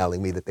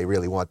emailing me that they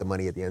really want the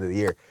money at the end of the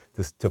year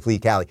to flee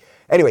Cali.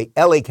 Anyway,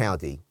 LA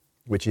County,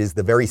 which is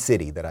the very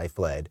city that I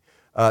fled,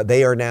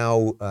 they are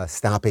now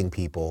stopping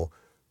people.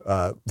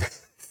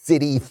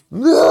 They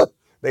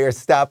are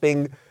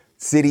stopping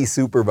city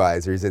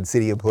supervisors and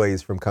city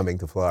employees from coming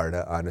to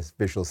Florida on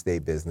official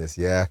state business.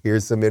 Yeah,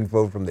 here's some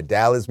info from the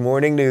Dallas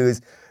Morning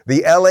News.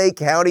 The LA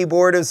County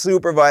Board of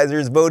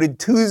Supervisors voted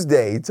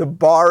Tuesday to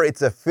bar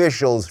its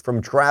officials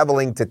from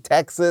traveling to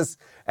Texas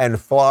and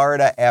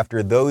Florida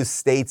after those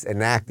states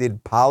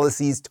enacted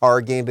policies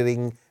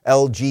targeting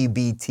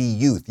LGBT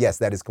youth. Yes,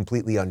 that is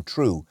completely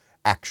untrue,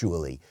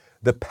 actually.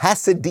 The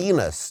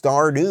Pasadena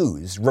Star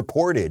News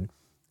reported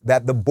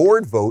that the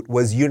board vote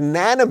was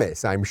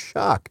unanimous. I'm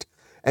shocked.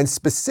 And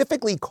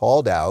specifically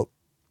called out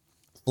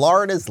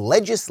Florida's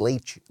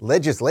legislation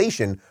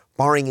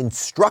barring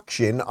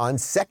instruction on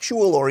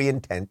sexual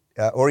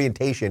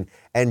orientation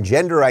and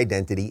gender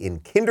identity in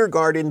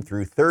kindergarten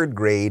through third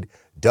grade,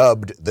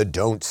 dubbed the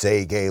Don't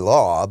Say Gay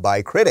Law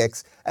by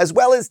critics, as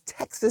well as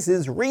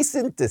Texas's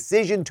recent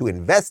decision to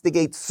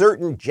investigate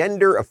certain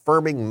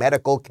gender-affirming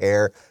medical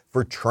care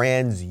for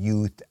trans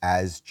youth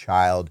as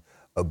child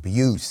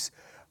abuse.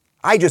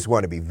 I just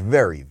want to be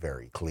very,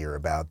 very clear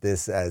about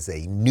this as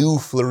a new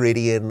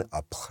Floridian,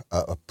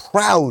 a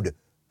proud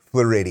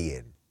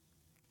Floridian.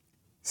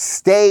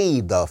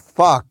 Stay the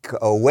fuck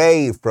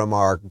away from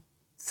our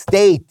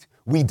state.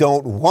 We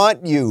don't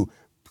want you.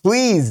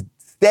 Please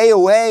stay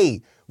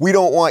away. We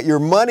don't want your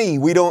money.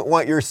 We don't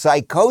want your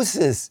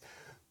psychosis.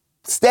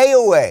 Stay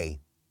away.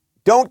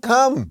 Don't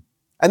come.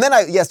 And then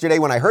yesterday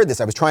when I heard this,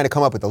 I was trying to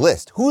come up with a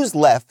list. Who's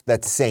left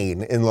that's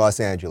sane in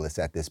Los Angeles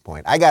at this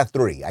point? I got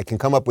 3. I can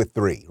come up with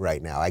 3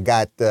 right now. I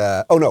got,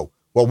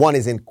 Well, one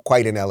isn't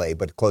quite in LA,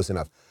 but close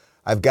enough.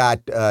 I've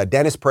got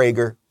Dennis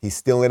Prager. He's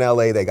still in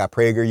LA. They got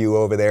PragerU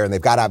over there, and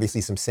they've got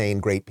obviously some sane,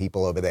 great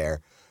people over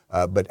there.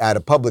 But out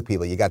of public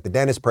people, you got the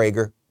Dennis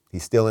Prager.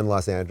 He's still in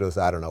Los Angeles.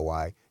 I don't know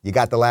why. You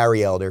got the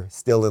Larry Elder,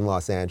 still in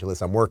Los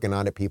Angeles. I'm working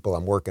on it, people.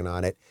 I'm working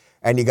on it.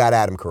 And you got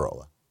Adam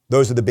Carolla.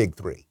 Those are the big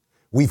three.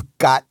 We've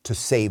got to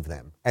save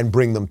them and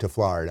bring them to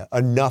Florida.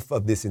 Enough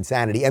of this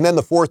insanity. And then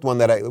the fourth one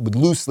that I would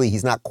loosely,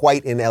 he's not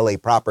quite in LA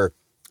proper,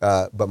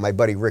 but my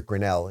buddy Rick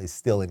Grinnell is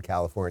still in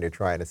California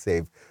trying to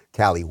save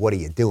Cali. What are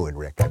you doing,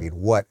 Rick? I mean,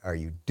 what are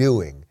you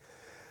doing?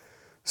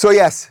 So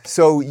yes,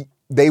 so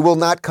they will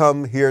not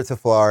come here to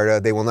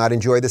Florida. They will not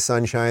enjoy the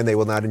sunshine. They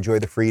will not enjoy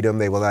the freedom.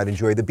 They will not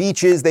enjoy the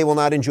beaches. They will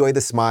not enjoy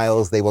the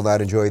smiles. They will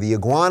not enjoy the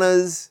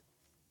iguanas.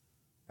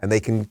 And they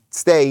can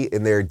stay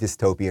in their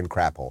dystopian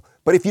crap hole.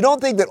 But if you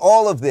don't think that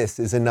all of this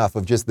is enough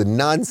of just the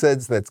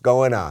nonsense that's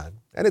going on,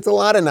 and it's a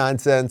lot of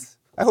nonsense,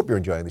 I hope you're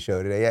enjoying the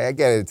show today. I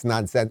get it, it's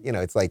nonsense, you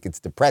know, it's like it's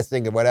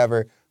depressing and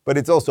whatever, but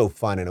it's also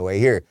fun in a way.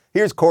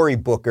 Here's Cory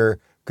Booker,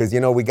 because, you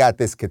know, we got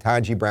this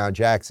Ketanji Brown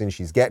Jackson.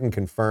 She's getting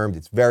confirmed.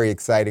 It's very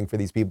exciting for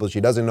these people.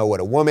 She doesn't know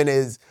what a woman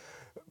is,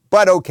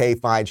 but okay,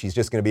 fine. She's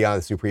just going to be on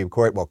the Supreme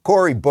Court. Well,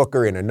 Cory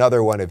Booker, in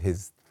another one of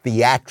his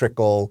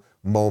theatrical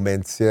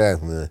moments,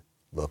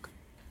 look.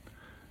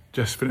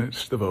 Just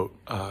finished the vote.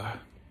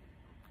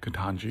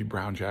 Ketanji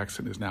Brown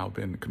Jackson has now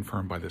been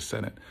confirmed by the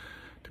Senate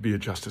to be a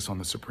justice on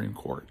the Supreme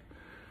Court.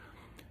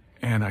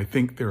 And I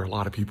think there are a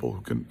lot of people who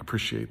can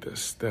appreciate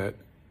this, that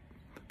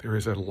there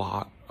is a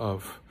lot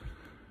of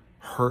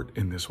hurt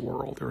in this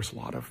world. There's a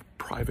lot of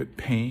private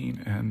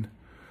pain and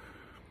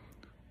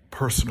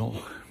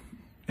personal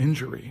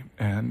injury.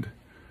 And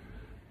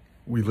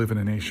we live in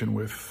a nation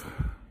with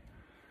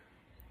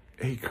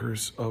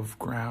acres of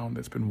ground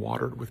that's been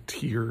watered with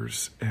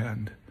tears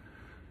and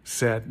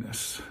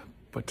sadness.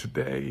 But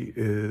today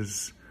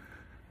is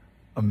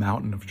a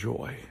mountain of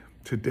joy.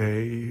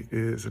 Today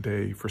is a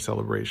day for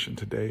celebration.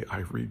 Today I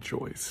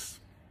rejoice.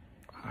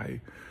 I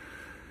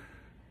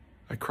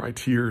cry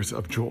tears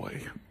of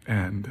joy.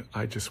 And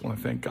I just want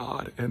to thank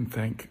God and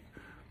thank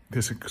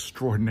this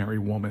extraordinary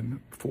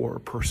woman for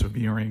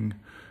persevering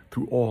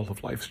through all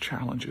of life's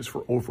challenges,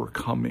 for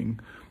overcoming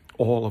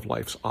all of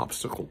life's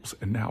obstacles,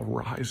 and now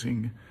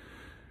rising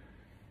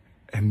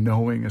and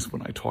knowing, as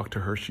when I talk to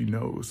her, she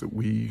knows that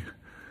we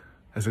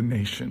as a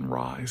nation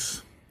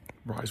rise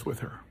with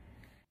her.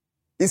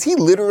 Is he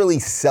literally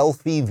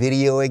selfie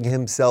videoing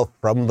himself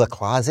from the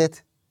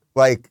closet?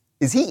 Like,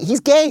 he's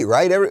gay,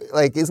 right?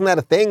 Like, isn't that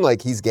a thing?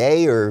 Like, he's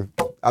gay, or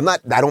I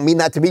don't mean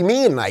that to be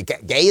mean.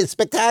 Like, gay is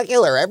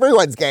spectacular.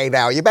 Everyone's gay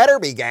now. You better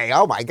be gay.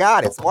 Oh my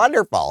God, it's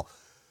wonderful.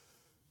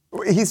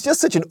 He's just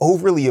such an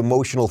overly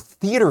emotional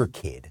theater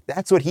kid.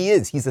 That's what he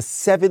is. He's a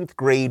 7th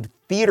grade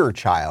theater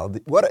child.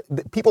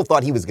 People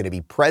thought he was going to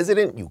be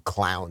president, you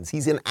clowns.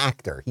 He's an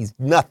actor. He's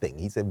nothing.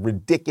 He's a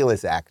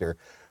ridiculous actor.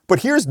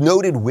 But here's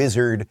noted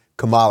wizard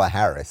Kamala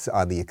Harris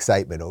on the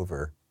excitement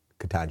over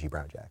Ketanji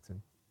Brown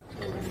Jackson.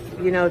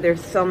 You know,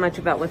 there's so much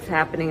about what's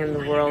happening in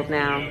the world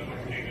now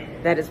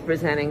that is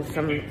presenting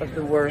some of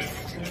the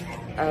worst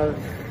of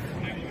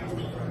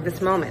this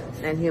moment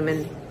and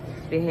human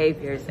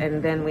behaviors.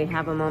 And then we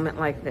have a moment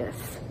like this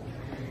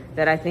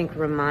that I think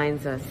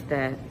reminds us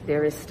that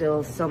there is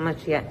still so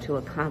much yet to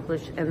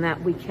accomplish and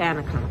that we can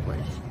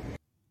accomplish.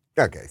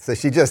 Okay, so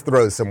she just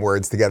throws some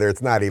words together.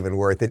 It's not even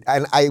worth it.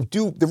 And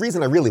the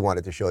reason I really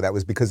wanted to show that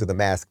was because of the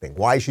mask thing.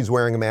 Why she's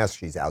wearing a mask,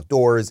 she's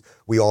outdoors.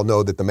 We all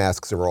know that the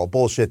masks are all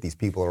bullshit. These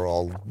people are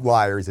all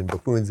liars and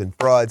buffoons and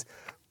frauds.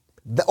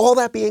 All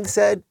that being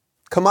said,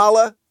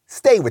 Kamala,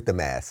 stay with the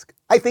mask.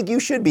 I think you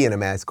should be in a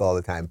mask all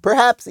the time.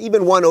 Perhaps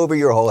even one over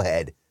your whole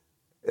head.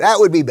 That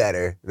would be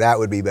better. That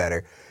would be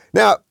better.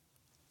 Now,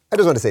 I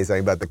just want to say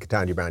something about the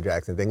Ketanji Brown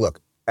Jackson thing. Look,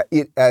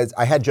 as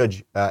I had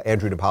Judge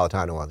Andrew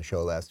Napolitano on the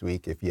show last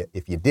week. If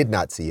you did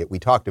not see it, we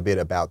talked a bit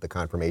about the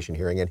confirmation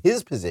hearing and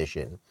his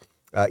position,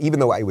 even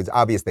though it was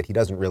obvious that he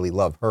doesn't really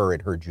love her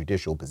and her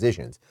judicial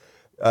positions.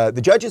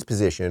 The judge's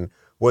position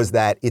was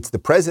that it's the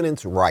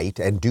president's right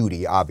and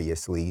duty,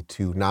 obviously,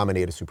 to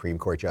nominate a Supreme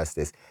Court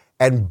justice.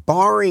 And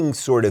barring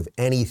sort of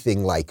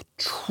anything like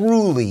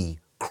truly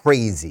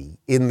crazy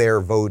in their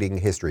voting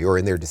history or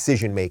in their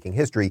decision-making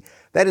history,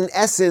 that in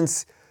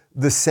essence,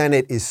 the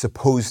Senate is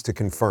supposed to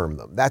confirm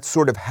them. That's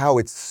sort of how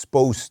it's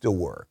supposed to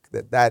work.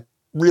 That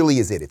really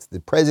is it. It's the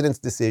president's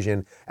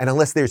decision. And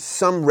unless there's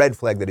some red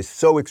flag that is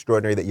so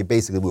extraordinary that you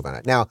basically move on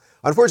it. Now,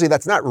 unfortunately,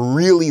 that's not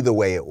really the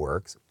way it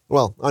works.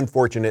 Well,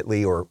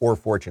 unfortunately or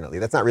fortunately,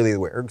 that's not really the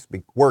way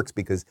it works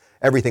because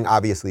everything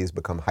obviously has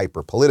become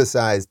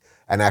hyper-politicized.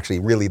 And actually,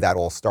 really, that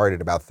all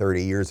started about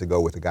 30 years ago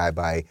with a guy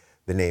by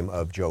the name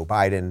of Joe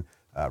Biden,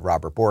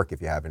 Robert Bork,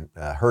 if you haven't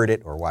heard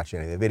it or watched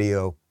any of the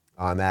video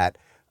on that.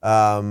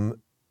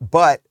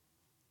 But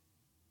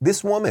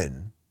this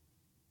woman,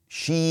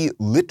 she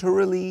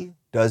literally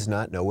does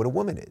not know what a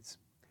woman is.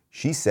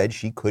 She said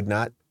she could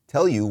not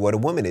tell you what a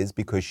woman is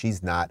because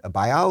she's not a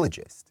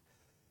biologist.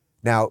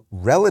 Now,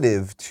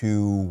 relative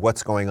to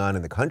what's going on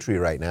in the country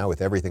right now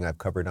with everything I've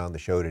covered on the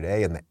show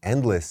today and the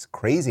endless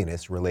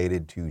craziness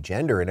related to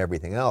gender and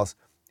everything else,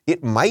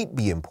 it might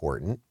be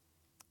important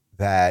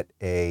that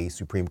a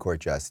Supreme Court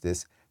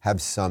justice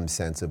have some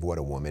sense of what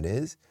a woman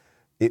is.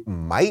 It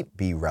might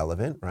be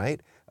relevant,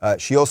 right?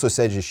 She also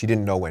said that she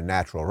didn't know when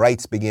natural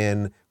rights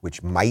begin,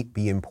 which might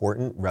be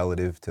important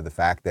relative to the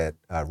fact that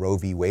Roe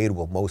v. Wade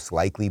will most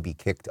likely be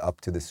kicked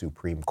up to the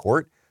Supreme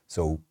Court.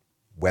 So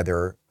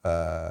whether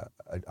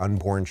an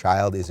unborn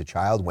child is a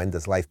child, when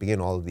does life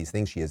begin, all of these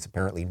things. She has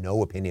apparently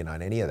no opinion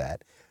on any of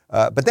that.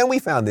 But then we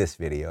found this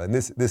video, and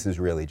this is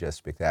really just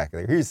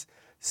spectacular. Here's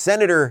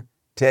Senator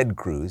Ted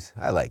Cruz.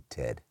 I like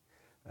Ted.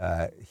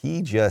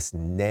 He just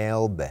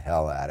nailed the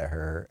hell out of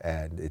her,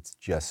 and it's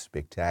just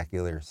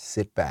spectacular.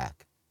 Sit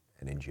back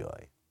and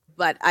enjoy.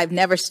 But I've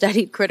never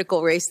studied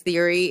critical race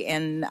theory,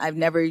 and I've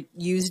never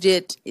used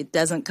it. It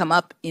doesn't come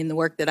up in the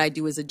work that I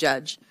do as a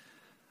judge.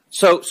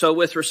 So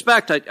with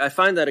respect, I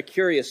find that a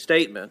curious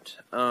statement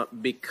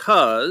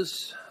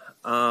because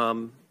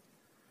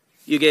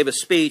you gave a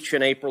speech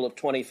in April of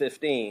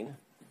 2015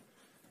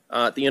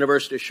 at the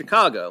University of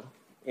Chicago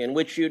in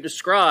which you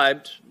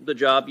described the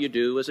job you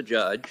do as a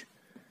judge.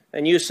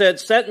 And you said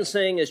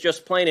sentencing is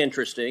just plain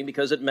interesting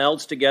because it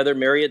melds together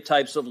myriad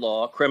types of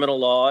law, criminal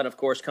law, and of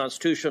course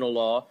constitutional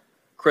law,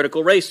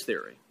 critical race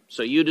theory.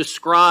 So you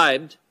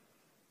described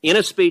in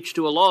a speech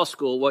to a law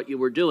school what you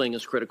were doing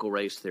as critical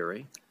race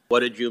theory. What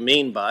did you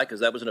mean by,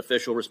 because that was an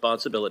official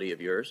responsibility of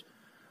yours,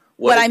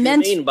 what did you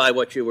mean by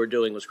what you were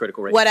doing was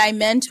critical race theory? What I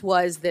meant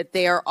was that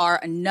there are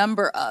a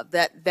number of,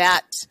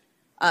 that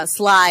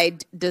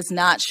slide does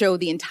not show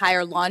the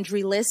entire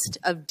laundry list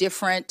of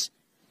different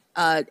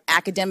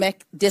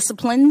academic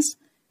disciplines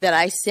that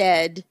I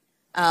said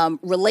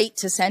relate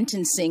to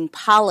sentencing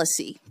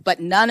policy,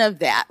 but none of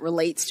that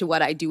relates to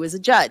what I do as a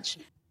judge.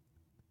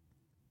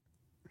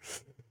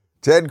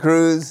 Ted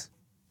Cruz,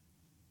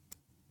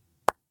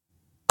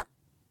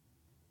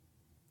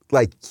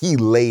 like he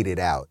laid it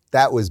out.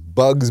 That was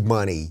Bugs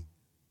Bunny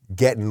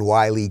getting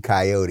Wile E.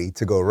 Coyote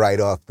to go right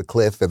off the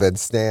cliff and then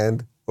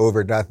stand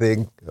over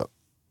nothing.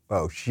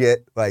 Oh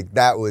shit, like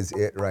that was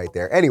it right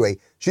there. Anyway,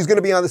 she's going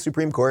to be on the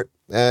Supreme Court,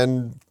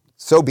 and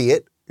so be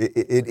it.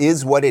 It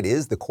is what it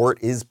is. The court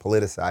is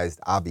politicized,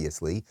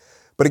 obviously.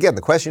 But again,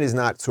 the question is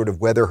not sort of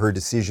whether her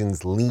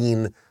decisions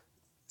lean,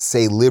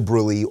 say,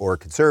 liberally or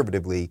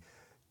conservatively.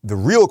 The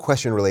real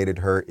question related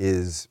to her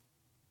is,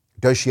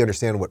 does she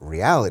understand what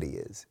reality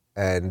is?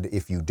 And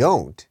if you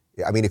don't,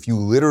 I mean, if you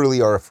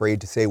literally are afraid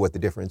to say what the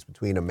difference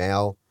between a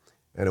male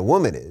and a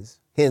woman is,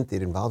 hint,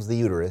 it involves the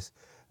uterus,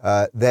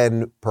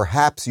 then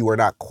perhaps you are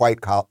not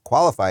quite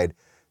qualified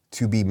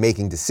to be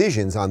making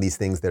decisions on these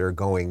things that are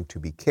going to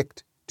be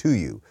kicked to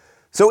you.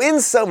 So in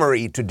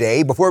summary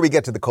today, before we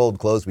get to the cold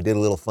close, we did a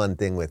little fun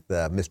thing with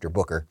Mr.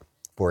 Booker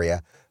for you,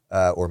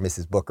 or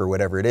Mrs. Booker,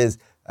 whatever it is.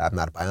 I'm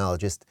not a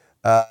biologist.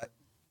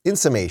 In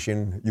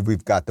summation,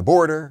 we've got the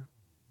border,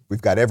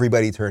 we've got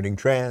everybody turning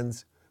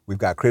trans, we've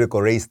got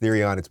critical race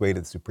theory on its way to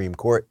the Supreme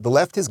Court. The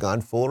left has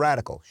gone full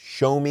radical.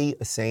 Show me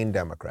a sane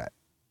Democrat.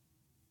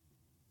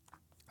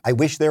 I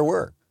wish there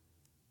were.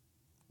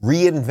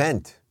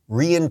 Reinvent,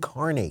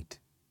 reincarnate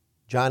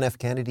John F.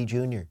 Kennedy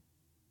Jr.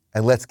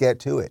 And let's get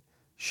to it.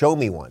 Show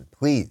me one,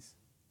 please.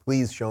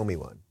 Please show me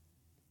one.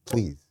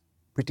 Please.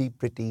 Pretty,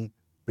 pretty,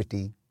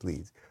 pretty,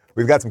 please.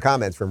 We've got some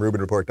comments from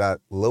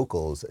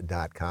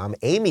RubinReport.locals.com.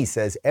 Amy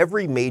says,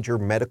 every major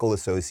medical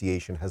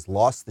association has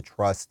lost the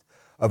trust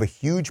of a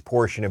huge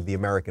portion of the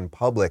American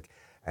public,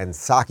 and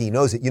Psaki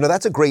knows it. You know,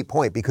 that's a great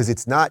point, because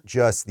it's not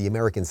just the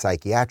American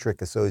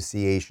Psychiatric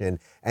Association,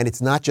 and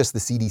it's not just the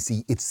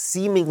CDC. It's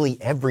seemingly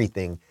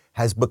everything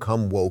has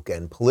become woke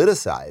and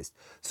politicized.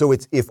 So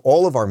it's, if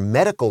all of our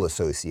medical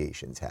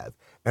associations have,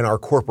 and our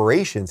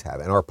corporations have,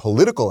 and our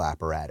political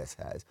apparatus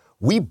has,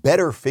 we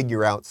better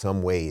figure out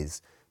some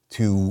ways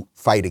to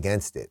fight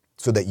against it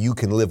so that you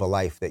can live a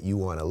life that you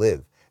want to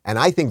live. And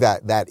I think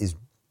that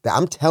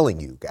I'm telling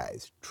you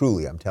guys,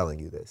 truly I'm telling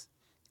you this.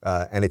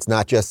 And it's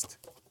not just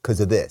because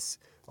of this,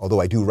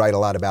 although I do write a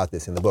lot about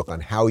this in the book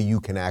on how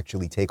you can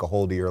actually take a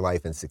hold of your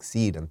life and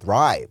succeed and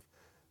thrive.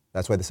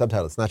 That's why the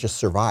subtitle, it's not just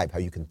survive, how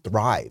you can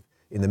thrive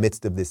in the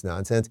midst of this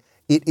nonsense.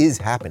 It is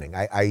happening.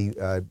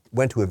 I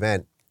went to an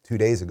event 2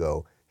 days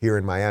ago here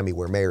in Miami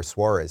where Mayor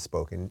Suarez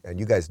spoke, and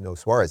you guys know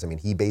Suarez. I mean,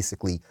 he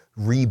basically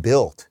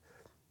rebuilt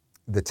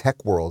the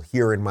tech world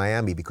here in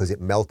Miami because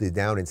it melted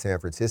down in San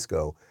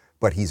Francisco.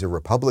 But he's a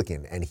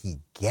Republican, and he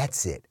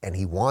gets it, and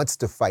he wants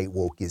to fight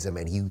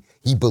wokeism, and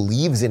he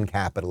believes in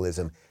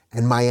capitalism,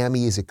 and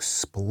Miami is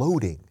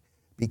exploding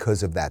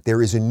because of that.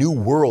 There is a new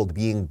world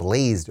being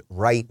blazed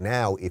right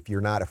now if you're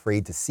not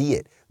afraid to see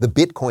it. The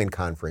Bitcoin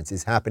conference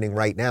is happening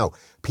right now.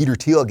 Peter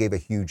Thiel gave a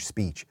huge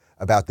speech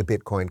about the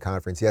Bitcoin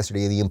conference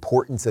yesterday and the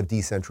importance of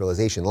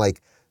decentralization.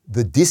 Like,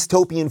 the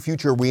dystopian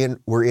future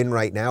we're in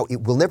right now,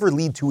 it will never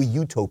lead to a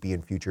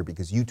utopian future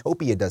because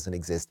utopia doesn't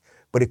exist,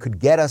 but it could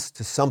get us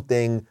to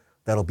something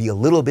that'll be a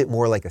little bit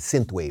more like a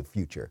synthwave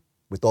future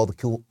with all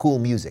the cool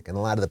music and a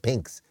lot of the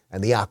pinks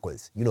and the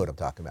aquas. You know what I'm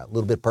talking about, a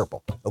little bit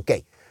purple.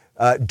 Okay,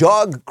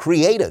 Dog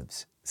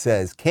Creatives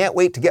says, can't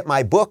wait to get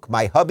my book.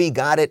 My hubby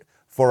got it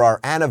for our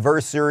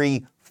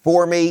anniversary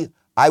for me.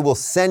 I will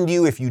send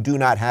you, if you do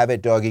not have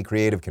it, Doggy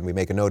Creative, can we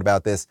make a note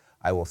about this?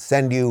 I will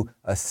send you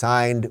a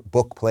signed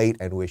book plate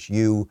and wish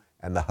you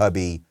and the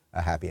hubby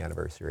a happy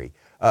anniversary.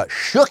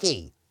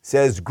 Shooky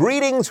says,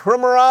 greetings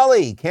from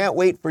Raleigh. Can't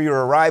wait for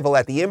your arrival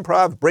at the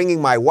Improv, bringing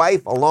my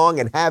wife along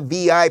and have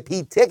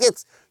VIP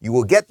tickets. You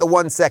will get the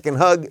 1 second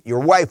hug.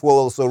 Your wife will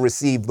also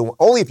receive the,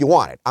 only if you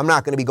want it. I'm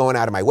not going to be going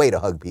out of my way to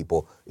hug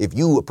people. If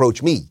you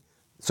approach me,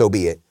 so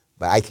be it.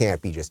 But I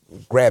can't be just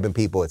grabbing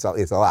people. It's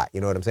a lot. You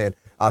know what I'm saying?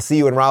 I'll see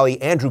you in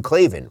Raleigh. Andrew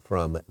Clavin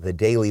from the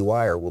Daily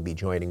Wire will be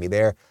joining me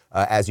there.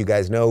 As you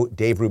guys know,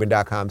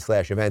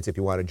 daverubin.com/events if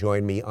you want to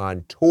join me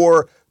on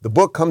tour. The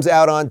book comes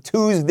out on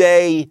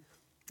Tuesday.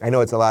 I know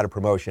it's a lot of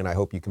promotion. I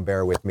hope you can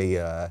bear with me.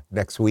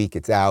 Next week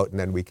it's out, and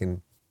then we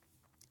can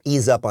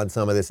ease up on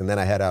some of this, and then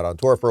I head out on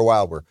tour for a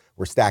while.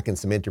 We're stacking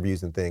some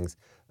interviews and things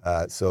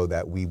so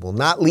that we will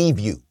not leave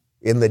you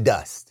in the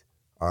dust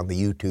on the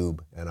YouTube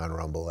and on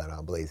Rumble and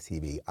on Blaze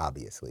TV,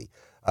 obviously.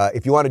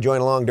 If you want to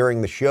join along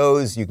during the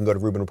shows, you can go to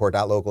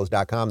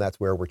rubinreport.locals.com. That's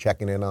where we're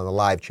checking in on the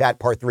live chat.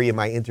 Part 3 of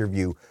my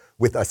interview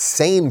with a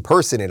sane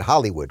person in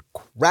Hollywood,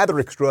 rather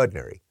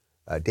extraordinary,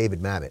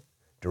 David Mamet,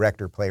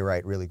 director,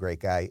 playwright, really great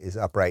guy, is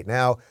up right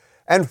now.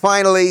 And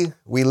finally,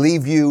 we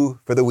leave you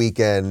for the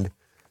weekend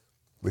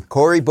with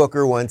Cory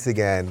Booker once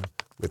again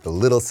with a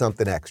little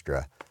something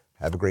extra.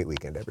 Have a great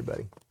weekend,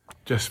 everybody.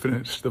 Just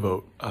finished the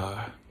vote.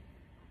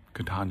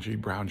 Ketanji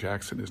Brown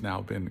Jackson has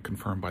now been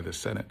confirmed by the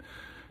Senate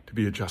to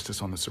be a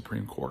justice on the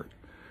Supreme Court.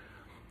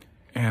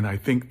 And I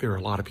think there are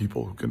a lot of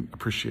people who can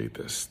appreciate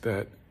this,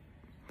 that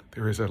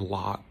there is a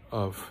lot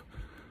of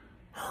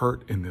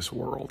hurt in this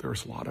world.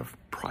 There's a lot of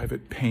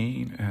private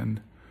pain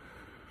and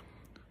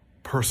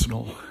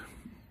personal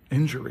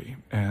injury.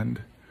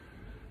 And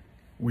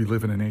we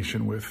live in a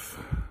nation with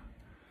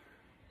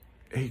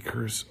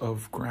acres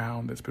of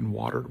ground that's been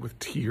watered with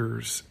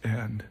tears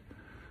and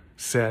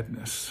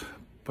sadness.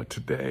 But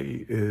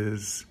today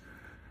is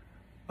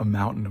a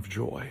mountain of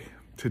joy.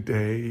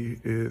 Today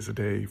is a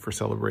day for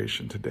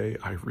celebration. Today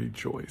I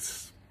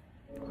rejoice.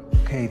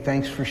 Okay,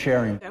 thanks for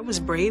sharing. That was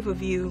brave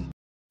of you.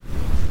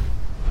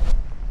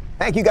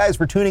 Thank you guys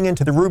for tuning in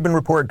to the Rubin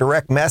Report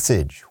Direct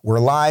Message. We're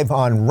live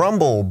on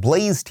Rumble,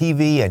 Blaze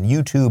TV, and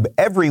YouTube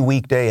every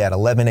weekday at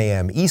 11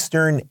 a.m.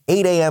 Eastern,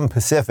 8 a.m.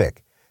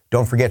 Pacific.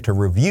 Don't forget to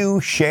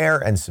review, share,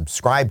 and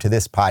subscribe to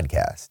this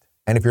podcast.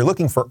 And if you're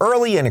looking for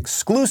early and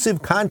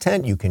exclusive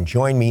content, you can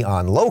join me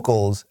on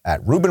Locals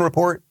at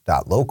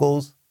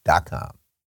rubinreport.locals.com.